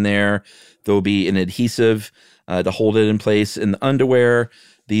plastics in there. There'll be an adhesive to hold it in place. In the underwear,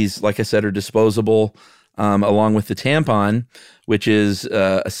 these, like I said, are disposable, along with the tampon, which is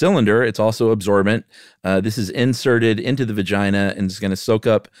a cylinder. It's also absorbent. This is inserted into the vagina and is going to soak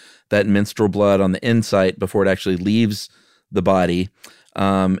up that menstrual blood on the inside before it actually leaves the body.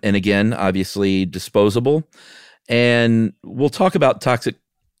 And again, obviously disposable. And we'll talk about toxic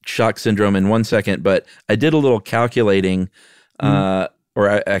shock syndrome in 1 second, but I did a little calculating, I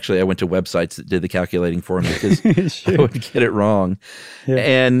went to websites that did the calculating for me because Sure. I would get it wrong. Yeah.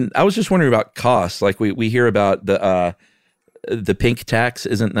 And I was just wondering about costs. Like we hear about the pink tax,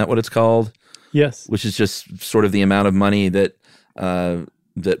 isn't that what it's called? Yes. Which is just sort of the amount of money that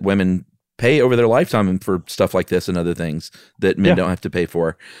that women pay over their lifetime for stuff like this and other things that men don't have to pay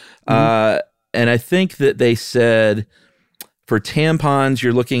for. And I think that they said for tampons,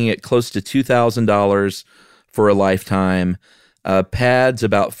 you're looking at close to $2,000 for a lifetime. Pads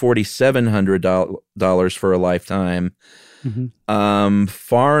about $4,700 for a lifetime.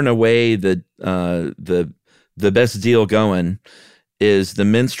 Far and away the best deal going is the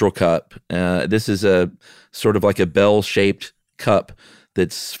menstrual cup. This is a sort of like a bell-shaped cup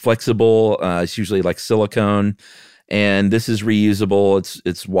that's flexible. It's usually like silicone, and this is reusable.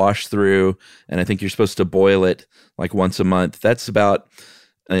 It's washed through, and I think you're supposed to boil it like once a month. That's about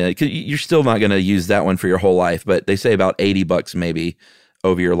you're still not going to use that one for your whole life, but they say about $80 maybe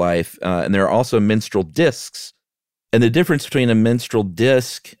over your life. And there are also menstrual discs, and the difference between a menstrual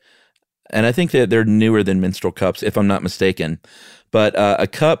disc, and I think that they're newer than menstrual cups, if I'm not mistaken. But a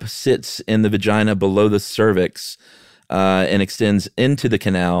cup sits in the vagina below the cervix and extends into the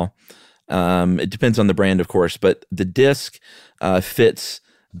canal. It depends on the brand, of course, but the disc fits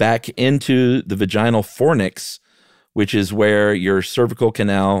back into the vaginal fornix, which is where your cervical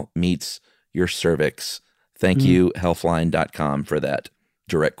canal meets your cervix. Thank you, healthline.com, for that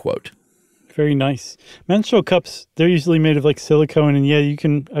direct quote. Very nice. Menstrual cups, they're usually made of like silicone,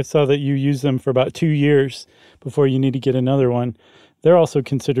 and I saw that you use them for about 2 years before you need to get another one. They're also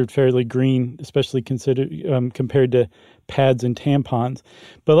considered fairly green, especially compared to pads and tampons.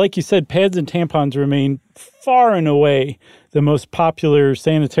 But like you said, pads and tampons remain far and away the most popular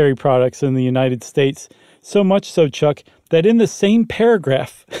sanitary products in the United States. So much so, Chuck, that in the same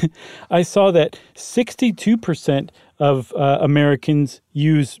paragraph, I saw that 62% of Americans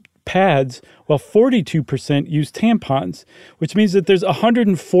use pads, while 42% use tampons, which means that there's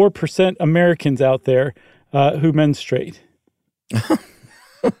 104% Americans out there who menstruate.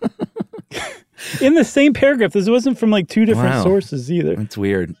 In the same paragraph. This wasn't from like two different sources either. That's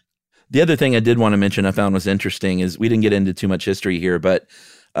weird. The other thing I did want to mention I found was interesting is we didn't get into too much history here, but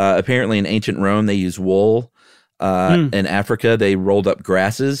apparently in ancient Rome, they used wool. In Africa, they rolled up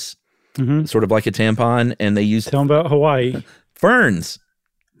grasses, sort of like a tampon, and they used... Tell them about Hawaii. Ferns.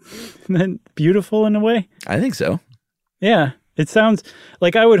 Isn't that beautiful in a way? I think so. Yeah. It sounds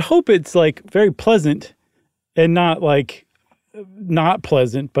like, I would hope it's like very pleasant and not like not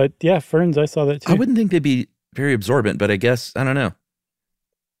pleasant, but yeah, ferns, I saw that too. I wouldn't think they'd be very absorbent, but I guess, I don't know.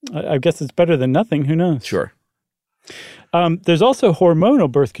 I guess it's better than nothing. Who knows? Sure. There's also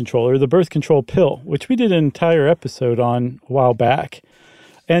hormonal birth control, or the birth control pill, which we did an entire episode on a while back.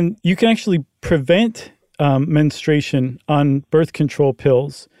 And you can actually prevent menstruation on birth control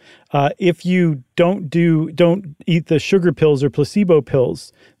pills if you don't eat the sugar pills or placebo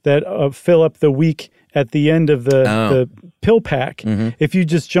pills that fill up the week at the end of the pill pack. If you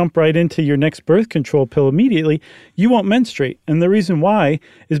just jump right into your next birth control pill immediately, you won't menstruate. And the reason why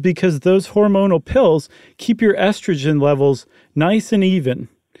is because those hormonal pills keep your estrogen levels nice and even.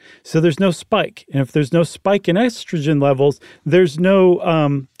 So there's no spike. And if there's no spike in estrogen levels, there's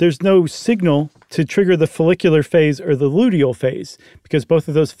no signal to trigger the follicular phase or the luteal phase, because both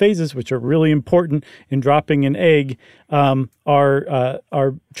of those phases, which are really important in dropping an egg,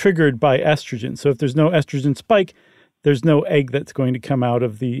 are triggered by estrogen. So if there's no estrogen spike, there's no egg that's going to come out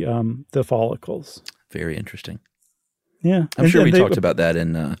of the follicles. Very interesting. Yeah. I'm sure we talked about that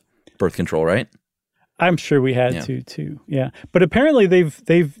in birth control, right? I'm sure we had to too. Yeah. But apparently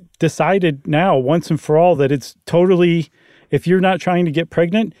they've decided now once and for all that it's totally, if you're not trying to get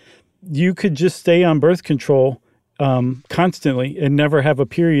pregnant, you could just stay on birth control constantly and never have a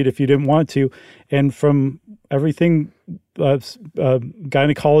period if you didn't want to. And from everything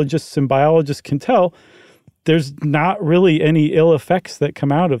gynecologists and biologists can tell, there's not really any ill effects that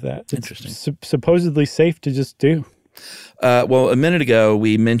come out of that. Interesting. It's supposedly safe to just do. Well, a minute ago,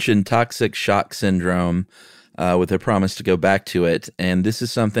 we mentioned toxic shock syndrome with a promise to go back to it. And this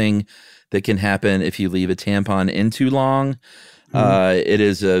is something that can happen if you leave a tampon in too long. It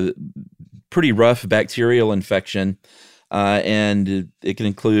is a pretty rough bacterial infection, and it can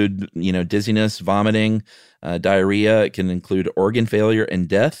include, dizziness, vomiting, diarrhea. It can include organ failure and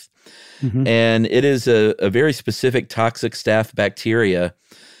death. And it is a very specific toxic staph bacteria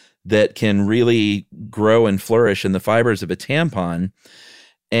that can really grow and flourish in the fibers of a tampon.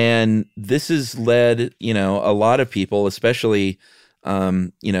 And this has led, a lot of people, especially,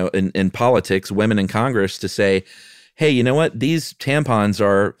 in politics, women in Congress, to say, hey, you know what? These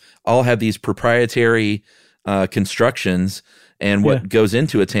tampons all have these proprietary constructions and what goes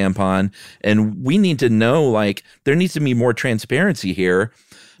into a tampon. And we need to know, there needs to be more transparency here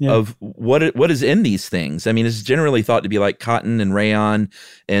of what is in these things. I mean, it's generally thought to be like cotton and rayon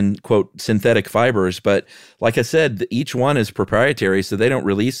and, quote, synthetic fibers. But like I said, each one is proprietary, so they don't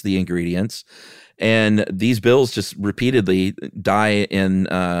release the ingredients. And these bills just repeatedly die on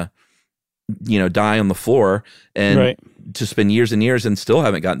the floor and just been years and years and still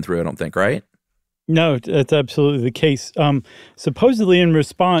haven't gotten through, I don't think, right? No, that's absolutely the case. Supposedly, in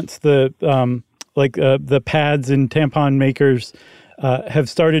response, the pads and tampon makers have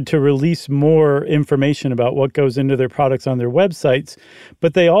started to release more information about what goes into their products on their websites,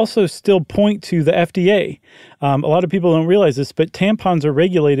 but they also still point to the FDA. A lot of people don't realize this, but tampons are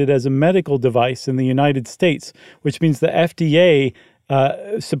regulated as a medical device in the United States, which means the FDA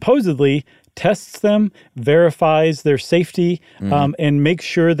supposedly tests them, verifies their safety, and makes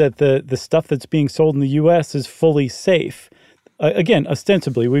sure that the stuff that's being sold in the U.S. is fully safe. Again,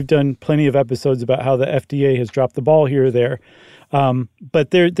 ostensibly, we've done plenty of episodes about how the FDA has dropped the ball here or there.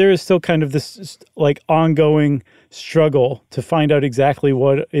 But there is still kind of this like ongoing struggle to find out exactly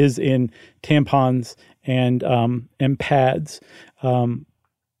what is in tampons and pads.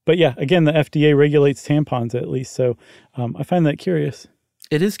 But yeah, again, the FDA regulates tampons at least. So I find that curious.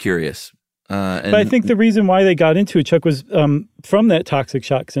 It is curious. But I think the reason why they got into it, Chuck, was from that toxic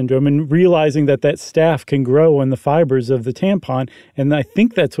shock syndrome and realizing that staph can grow in the fibers of the tampon. And I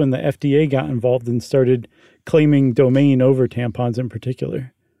think that's when the FDA got involved and started claiming domain over tampons in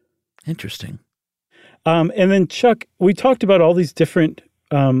particular. Interesting. And then, Chuck, we talked about all these different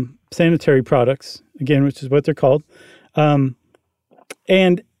sanitary products, again, which is what they're called. And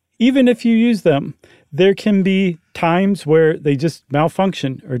even if you use them, there can be times where they just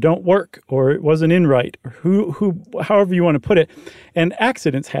malfunction or don't work or it wasn't in right or however you want to put it, and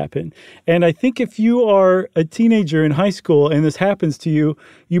accidents happen. And I think if you are a teenager in high school and this happens to you,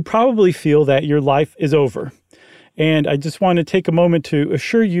 you probably feel that your life is over. And I just want to take a moment to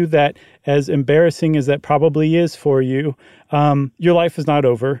assure you that as embarrassing as that probably is for you, your life is not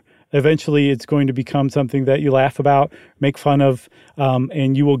over. Eventually, it's going to become something that you laugh about, make fun of,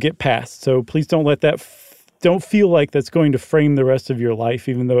 and you will get past. So please don't let that, don't feel like that's going to frame the rest of your life,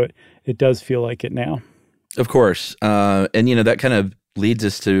 even though it does feel like it now. Of course. And, that kind of leads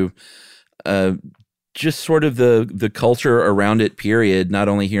us to just sort of the culture around it, period, not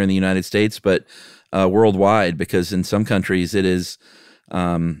only here in the United States, but worldwide, because in some countries it is,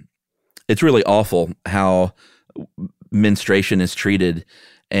 it's really awful how menstruation is treated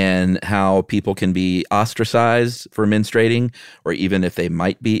and how people can be ostracized for menstruating, or even if they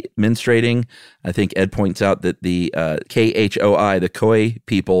might be menstruating. I think Ed points out that the KHOI, the Khoi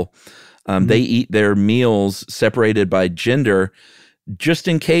people, they eat their meals separated by gender just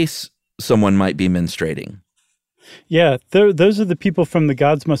in case someone might be menstruating. Yeah, those are the people from The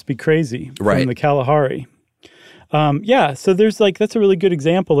Gods Must Be Crazy, from the Kalahari. So there's that's a really good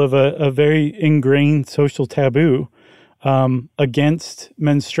example of a very ingrained social taboo against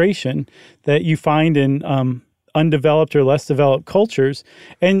menstruation that you find in undeveloped or less developed cultures.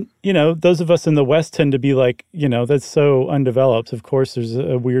 And, those of us in the West tend to be like, that's so undeveloped. Of course, there's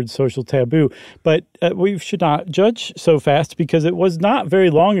a weird social taboo. But we should not judge so fast, because it was not very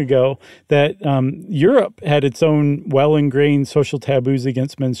long ago that Europe had its own well-ingrained social taboos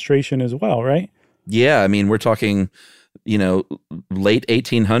against menstruation as well, right? Yeah, I mean, we're talking, late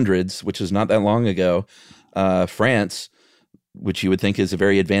 1800s, which is not that long ago. France, which you would think is a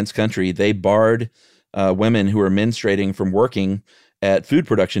very advanced country, they barred women who were menstruating from working at food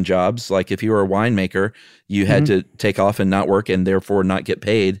production jobs. Like if you were a winemaker, you had to take off and not work and therefore not get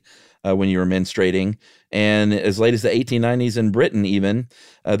paid when you were menstruating. And as late as the 1890s in Britain even,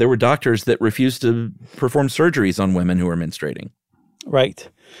 there were doctors that refused to perform surgeries on women who were menstruating. Right.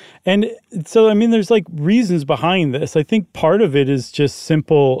 And so, I mean, there's reasons behind this. I think part of it is just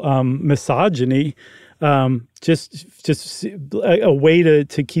simple misogyny. Just a way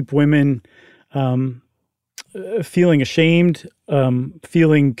to keep women feeling ashamed,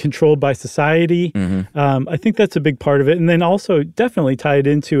 feeling controlled by society. I think that's a big part of it. And then also definitely tied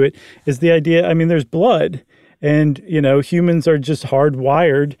into it is the idea, I mean, there's blood. And, humans are just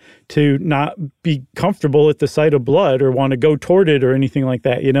hardwired to not be comfortable at the sight of blood or want to go toward it or anything like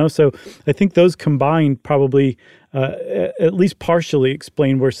that, So I think those combined probably at least partially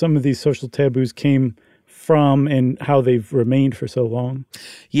explain where some of these social taboos came from and how they've remained for so long.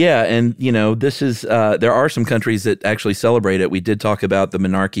 Yeah, and this is there are some countries that actually celebrate it. We did talk about the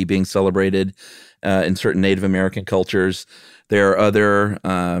monarchy being celebrated in certain Native American cultures. There are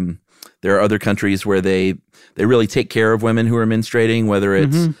other countries where they really take care of women who are menstruating, whether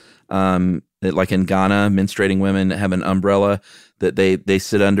it's like in Ghana, menstruating women have an umbrella that they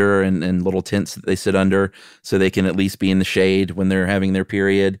sit under and little tents that they sit under so they can at least be in the shade when they're having their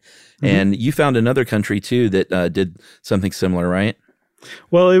period. And you found another country, too, that did something similar, right?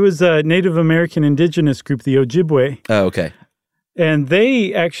 Well, it was a Native American indigenous group, the Ojibwe. Oh, okay. And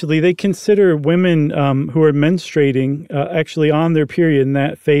they consider women who are menstruating actually on their period in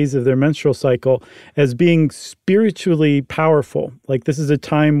that phase of their menstrual cycle as being spiritually powerful. Like this is a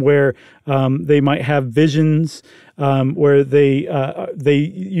time where they might have visions, where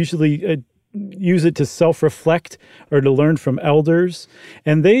they usually use it to self-reflect or to learn from elders.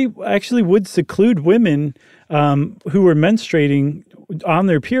 And they actually would seclude women who were menstruating on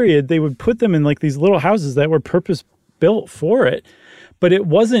their period. They would put them in like these little houses that were purpose-built for it. But it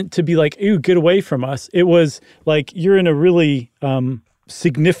wasn't to be like, ew, get away from us. It was like, you're in a really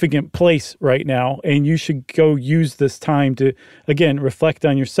significant place right now, and you should go use this time to, again, reflect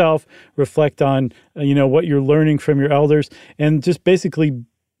on yourself, reflect on, what you're learning from your elders, and just basically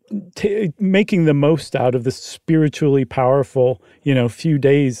making the most out of this spiritually powerful, few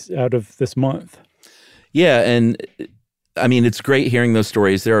days out of this month. Yeah, and I mean, it's great hearing those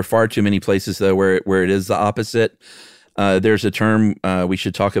stories. There are far too many places, though, where it is the opposite. There's a term we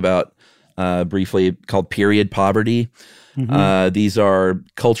should talk about briefly called period poverty. Mm-hmm. These are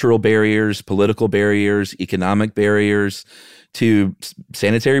cultural barriers, political barriers, economic barriers to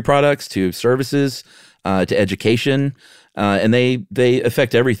sanitary products, to services, to education. And they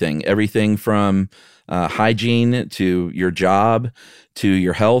affect everything from hygiene to your job, to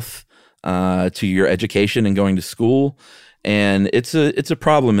your health, to your education and going to school. And it's a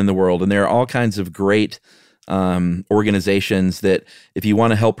problem in the world. And there are all kinds of great organizations that, if you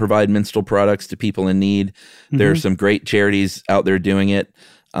want to help provide menstrual products to people in need, mm-hmm. there are some great charities out there doing it.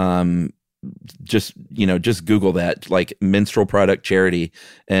 Just Google that, like menstrual product charity,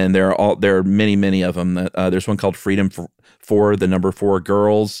 and there are many of them. There's one called Freedom for the number 4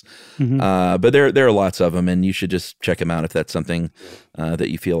 Girls, mm-hmm. But there are lots of them, and you should just check them out if that's something that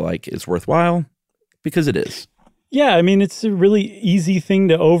you feel like is worthwhile, because it is. Yeah, I mean, it's a really easy thing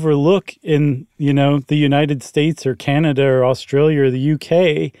to overlook in, the United States or Canada or Australia or the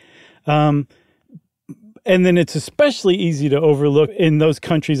UK. And then it's especially easy to overlook in those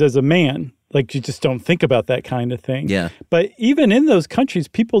countries as a man. Like, you just don't think about that kind of thing. Yeah. But even in those countries,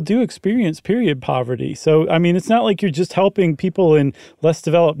 people do experience period poverty. So, I mean, it's not like you're just helping people in less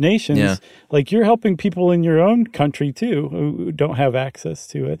developed nations. Yeah. Like, you're helping people in your own country, too, who don't have access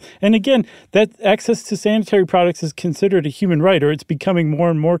to it. And again, that access to sanitary products is considered a human right, or it's becoming more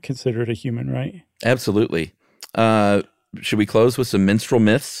and more considered a human right. Absolutely. Should we close with some menstrual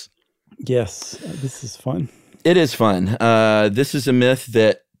myths? Yes. This is fun. It is fun. This is a myth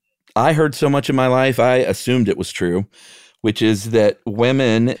that I heard so much in my life, I assumed it was true, which is that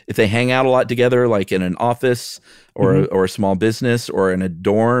women, if they hang out a lot together, like in an office or, mm-hmm. or a small business or in a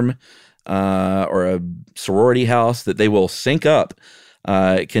dorm or a sorority house, that they will sync up.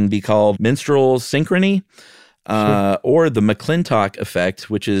 It can be called menstrual synchrony, or the McClintock effect,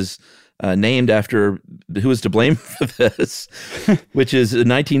 which is named after who was to blame for this, which is a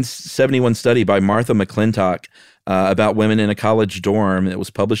 1971 study by Martha McClintock about women in a college dorm. It was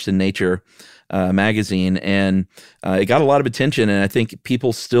published in Nature magazine, and it got a lot of attention. And I think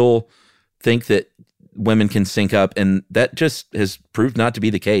people still think that women can sync up, and that just has proved not to be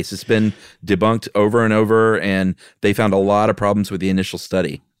the case. It's been debunked over and over, and they found a lot of problems with the initial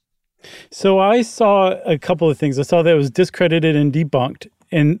study. So I saw a couple of things. I saw that it was discredited and debunked,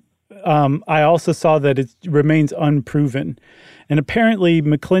 and I also saw that it remains unproven. And apparently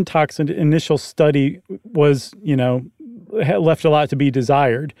McClintock's initial study was, left a lot to be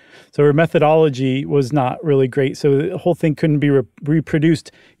desired. So her methodology was not really great. So the whole thing couldn't be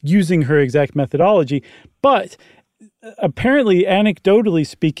reproduced using her exact methodology. But apparently, anecdotally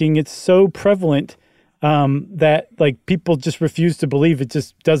speaking, it's so prevalent that like people just refuse to believe it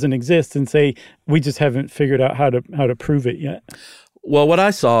just doesn't exist and say, we just haven't figured out how to prove it yet. Well, what I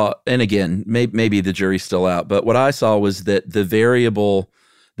saw, and again, maybe the jury's still out, but what I saw was that the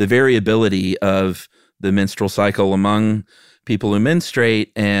variability of the menstrual cycle among people who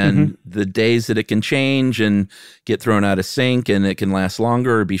menstruate and mm-hmm. the days that it can change and get thrown out of sync and it can last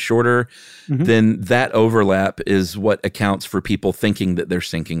longer or be shorter, mm-hmm. then that overlap is what accounts for people thinking that they're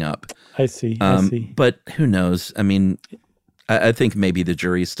syncing up. I see. But who knows? I mean, I think maybe the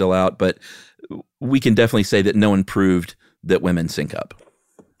jury's still out, but we can definitely say that no one proved that women sync up.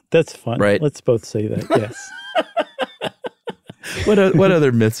 That's fun. Right? Let's both say that, yes. What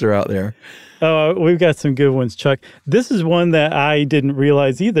other myths are out there? Oh, we've got some good ones, Chuck. This is one that I didn't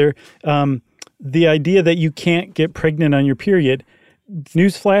realize either. The idea that you can't get pregnant on your period.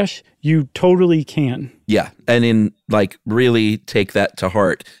 Newsflash, you totally can. Yeah, and really take that to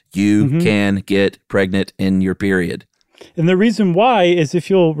heart. You mm-hmm. can get pregnant in your period. And the reason why is,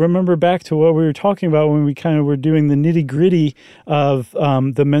 if you'll remember back to what we were talking about when we kind of were doing the nitty-gritty of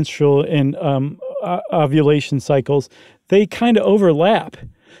the menstrual and ovulation cycles, they kind of overlap.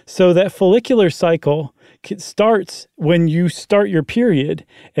 So that follicular cycle starts when you start your period.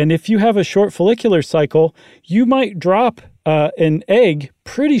 And if you have a short follicular cycle, you might drop an egg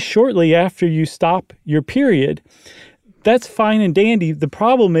pretty shortly after you stop your period. That's fine and dandy. The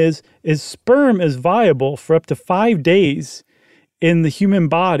problem is sperm is viable for up to 5 days in the human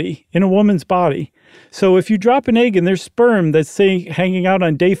body, in a woman's body. So if you drop an egg and there's sperm that's hanging out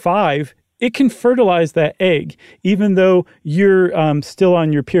on day 5, it can fertilize that egg, even though you're still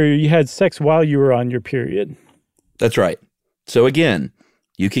on your period. You had sex while you were on your period. That's right. So again,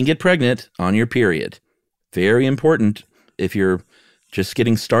 you can get pregnant on your period. Very important if you're just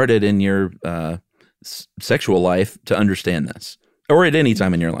getting started in your sexual life to understand this, or at any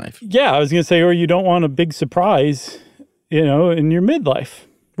time in your life. Yeah, I was going to say, or you don't want a big surprise, in your midlife.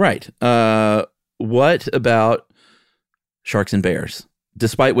 Right. What about sharks and bears?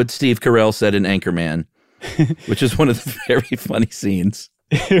 Despite what Steve Carell said in Anchorman, which is one of the very funny scenes.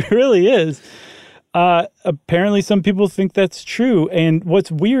 It really is. Apparently, some people think that's true. And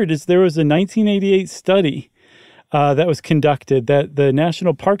what's weird is there was a 1988 study that was conducted that the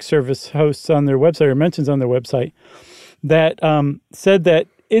National Park Service hosts on their website, or mentions on their website, that said that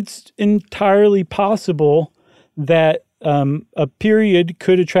it's entirely possible that a period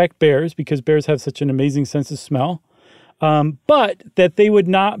could attract bears because bears have such an amazing sense of smell. But that they would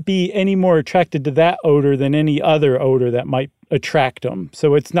not be any more attracted to that odor than any other odor that might attract them.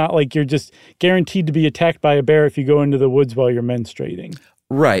 So it's not like you're just guaranteed to be attacked by a bear if you go into the woods while you're menstruating.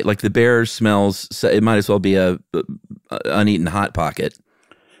 Right. Like the bear smells, it might as well be a uneaten Hot Pocket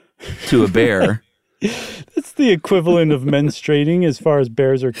to a bear. That's the equivalent of menstruating as far as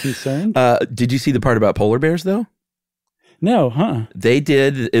bears are concerned. Did you see the part about polar bears, though? No, huh? They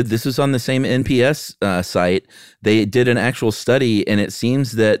did. This was on the same NPS site. They did an actual study, and it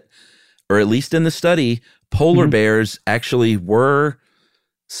seems that, or at least in the study, polar bears actually were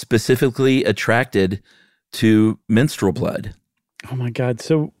specifically attracted to menstrual blood. Oh, my God.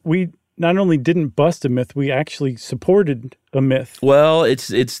 So we not only didn't bust a myth, we actually supported a myth. Well,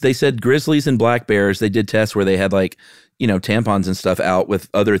 they said grizzlies and black bears, they did tests where they had tampons and stuff out with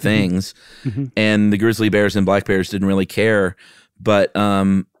other things. And the grizzly bears and black bears didn't really care, but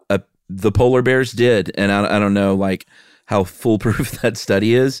the polar bears did. And I don't know how foolproof that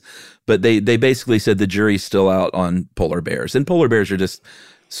study is, but they basically said the jury's still out on polar bears. And polar bears are just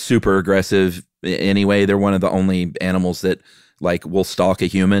super aggressive anyway. They're one of the only animals that will stalk a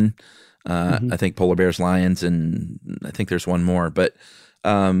human. I think polar bears, lions, and I think there's one more, but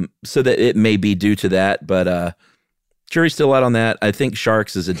so that it may be due to that, but jury's still out on that. I think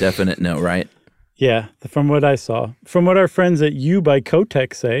sharks is a definite no, right? Yeah, from what I saw. From what our friends at U by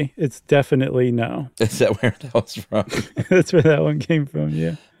Kotex say, it's definitely no. Is that where that was from? That's where that one came from,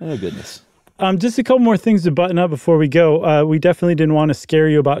 yeah. Oh, goodness. Just a couple more things to button up before we go. We definitely didn't want to scare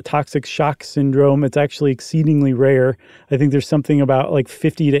you about toxic shock syndrome. It's actually exceedingly rare. I think there's something about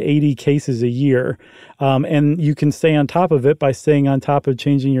 50 to 80 cases a year. And you can stay on top of it by staying on top of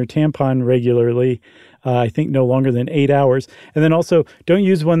changing your tampon regularly. I think no longer than 8 hours. And then also don't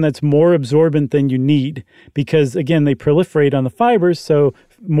use one that's more absorbent than you need because, again, they proliferate on the fibers. So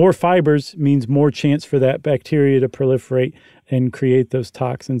more fibers means more chance for that bacteria to proliferate and create those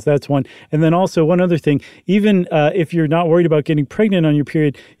toxins. That's one. And then also one other thing, even if you're not worried about getting pregnant on your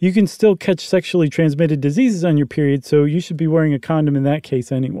period, you can still catch sexually transmitted diseases on your period. So you should be wearing a condom in that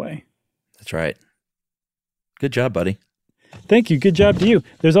case anyway. That's right. Good job, buddy. Thank you. Good job to you.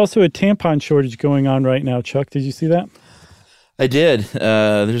 There's also a tampon shortage going on right now, Chuck. Did you see that? I did.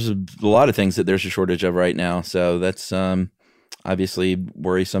 There's a lot of things that there's a shortage of right now. So that's obviously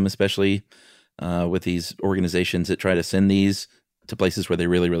worrisome, especially with these organizations that try to send these to places where they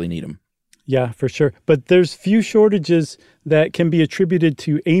really, really need them. Yeah, for sure. But there's few shortages that can be attributed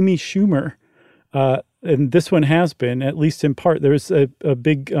to Amy Schumer. And this one has been, at least in part. There was a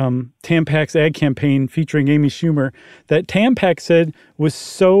big Tampax ad campaign featuring Amy Schumer that Tampax said was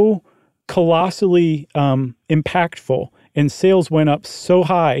so colossally impactful and sales went up so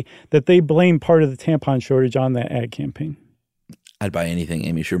high that they blamed part of the tampon shortage on that ad campaign. I'd buy anything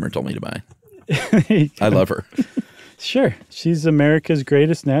Amy Schumer told me to buy. I love her. Sure. She's America's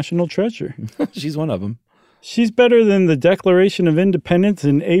greatest national treasure. She's one of them. She's better than the Declaration of Independence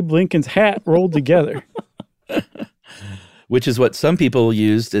and Abe Lincoln's hat rolled together. Which is what some people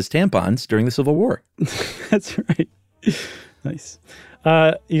used as tampons during the Civil War. That's right. Nice.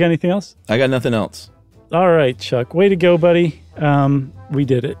 You got anything else? I got nothing else. All right, Chuck. Way to go, buddy. We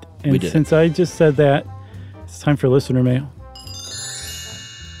did it. And we did. Since I just said that, it's time for listener mail.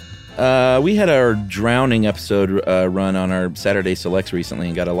 We had our drowning episode run on our Saturday Selects recently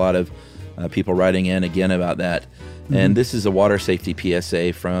and got a lot of people writing in again about that. And this is a water safety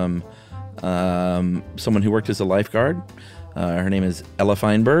PSA from someone who worked as a lifeguard. Her name is Ella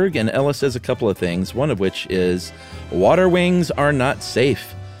Feinberg, and Ella says a couple of things, one of which is water wings are not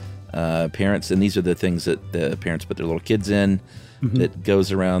safe. Parents, and these are the things that the parents put their little kids in, that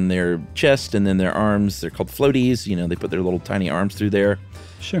goes around their chest and then their arms. They're called floaties. They put their little tiny arms through there.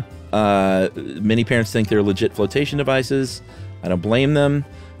 Sure. Many parents think they're legit flotation devices. I don't blame them,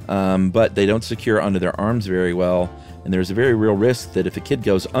 but they don't secure onto their arms very well. And there's a very real risk that if a kid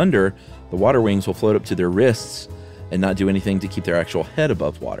goes under, the water wings will float up to their wrists and not do anything to keep their actual head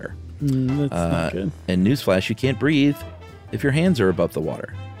above water. That's not good. And newsflash, you can't breathe if your hands are above the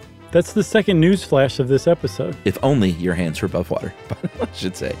water. That's the second newsflash of this episode. If only your hands are above water, I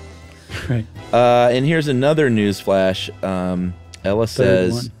should say. Right. And here's another newsflash. Ella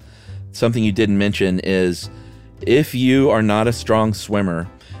says something you didn't mention is if you are not a strong swimmer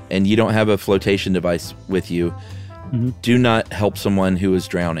and you don't have a flotation device with you, do not help someone who is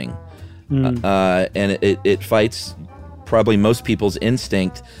drowning. And it fights probably most people's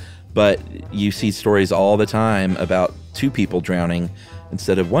instinct, but you see stories all the time about 2 people drowning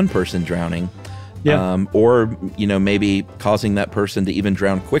instead of 1 person drowning. Or maybe causing that person to even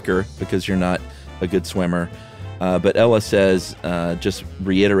drown quicker because you're not a good swimmer. But Ella says, just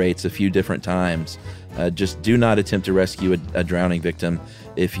reiterates a few different times, just do not attempt to rescue a drowning victim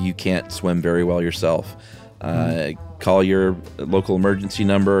if you can't swim very well yourself. Call your local emergency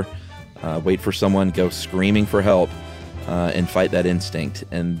number, wait for someone, go screaming for help, and fight that instinct.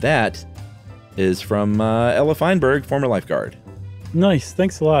 And that is from Ella Feinberg, former lifeguard. Nice.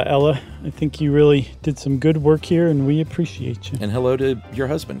 Thanks a lot, Ella. I think you really did some good work here, and we appreciate you. And hello to your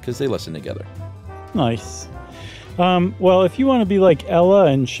husband, because they listen together. Nice. Well, if you want to be like Ella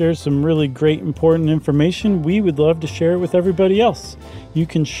and share some really great, important information, we would love to share it with everybody else. You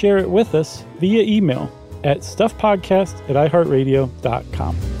can share it with us via email at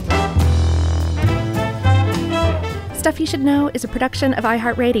stuffpodcast@iheartradio.com. Stuff You Should Know is a production of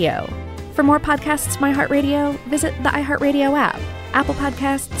iHeartRadio. For more podcasts from iHeartRadio, visit the iHeartRadio app, Apple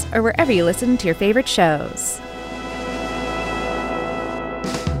Podcasts, or wherever you listen to your favorite shows.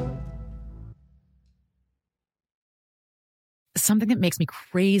 Something that makes me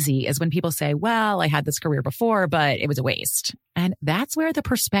crazy is when people say, well, I had this career before, but it was a waste. And that's where the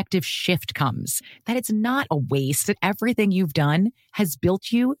perspective shift comes, that it's not a waste, that everything you've done has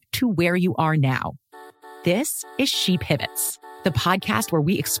built you to where you are now. This is She Pivots, the podcast where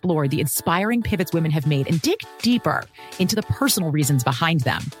we explore the inspiring pivots women have made and dig deeper into the personal reasons behind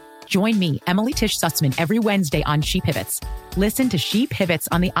them. Join me, Emily Tish Sussman, every Wednesday on She Pivots. Listen to She Pivots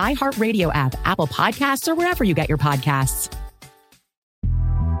on the iHeartRadio app, Apple Podcasts, or wherever you get your podcasts.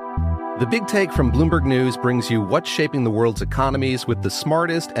 The Big Take from Bloomberg News brings you what's shaping the world's economies with the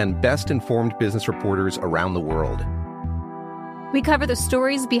smartest and best-informed business reporters around the world. We cover the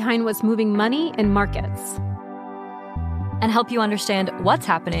stories behind what's moving money and markets. And help you understand what's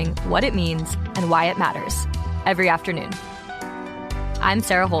happening, what it means, and why it matters. Every afternoon. I'm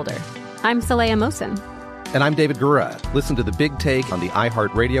Sarah Holder. I'm Saleha Mohsin. And I'm David Gura. Listen to The Big Take on the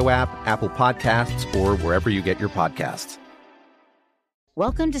iHeartRadio app, Apple Podcasts, or wherever you get your podcasts.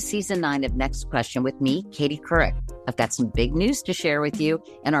 Welcome to Season 9 of Next Question with me, Katie Couric. I've got some big news to share with you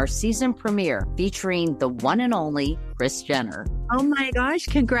in our season premiere featuring the one and only Kris Jenner. Oh my gosh,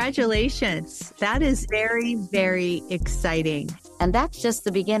 congratulations. That is very, very exciting. And that's just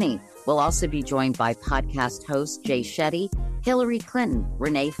the beginning. We'll also be joined by podcast host Jay Shetty, Hillary Clinton,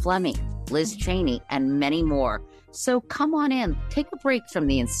 Renee Fleming, Liz Cheney, and many more. So come on in, take a break from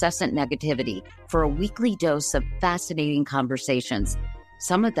the incessant negativity for a weekly dose of fascinating conversations.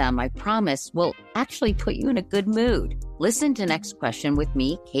 Some of them, I promise, will actually put you in a good mood. Listen to Next Question with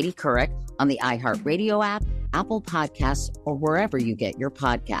me, Katie Couric, on the iHeartRadio app, Apple Podcasts, or wherever you get your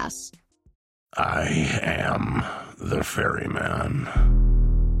podcasts. I am the ferryman.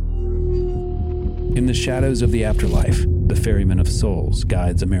 In the shadows of the afterlife, the Ferryman of Souls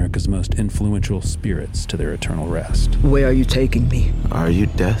guides America's most influential spirits to their eternal rest. Where are you taking me? Are you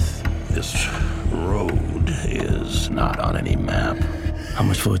death? This road is not on any map. How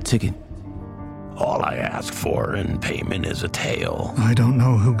much for a ticket? All I ask for in payment is a tale. I don't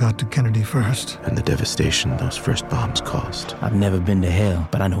know who got to Kennedy first. And the devastation those first bombs caused. I've never been to hell,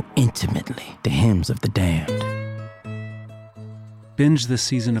 but I know intimately the hymns of the damned. Binge this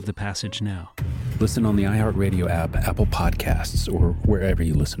season of The Passage now. Listen on the iHeartRadio app, Apple Podcasts, or wherever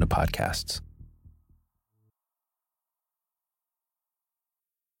you listen to podcasts.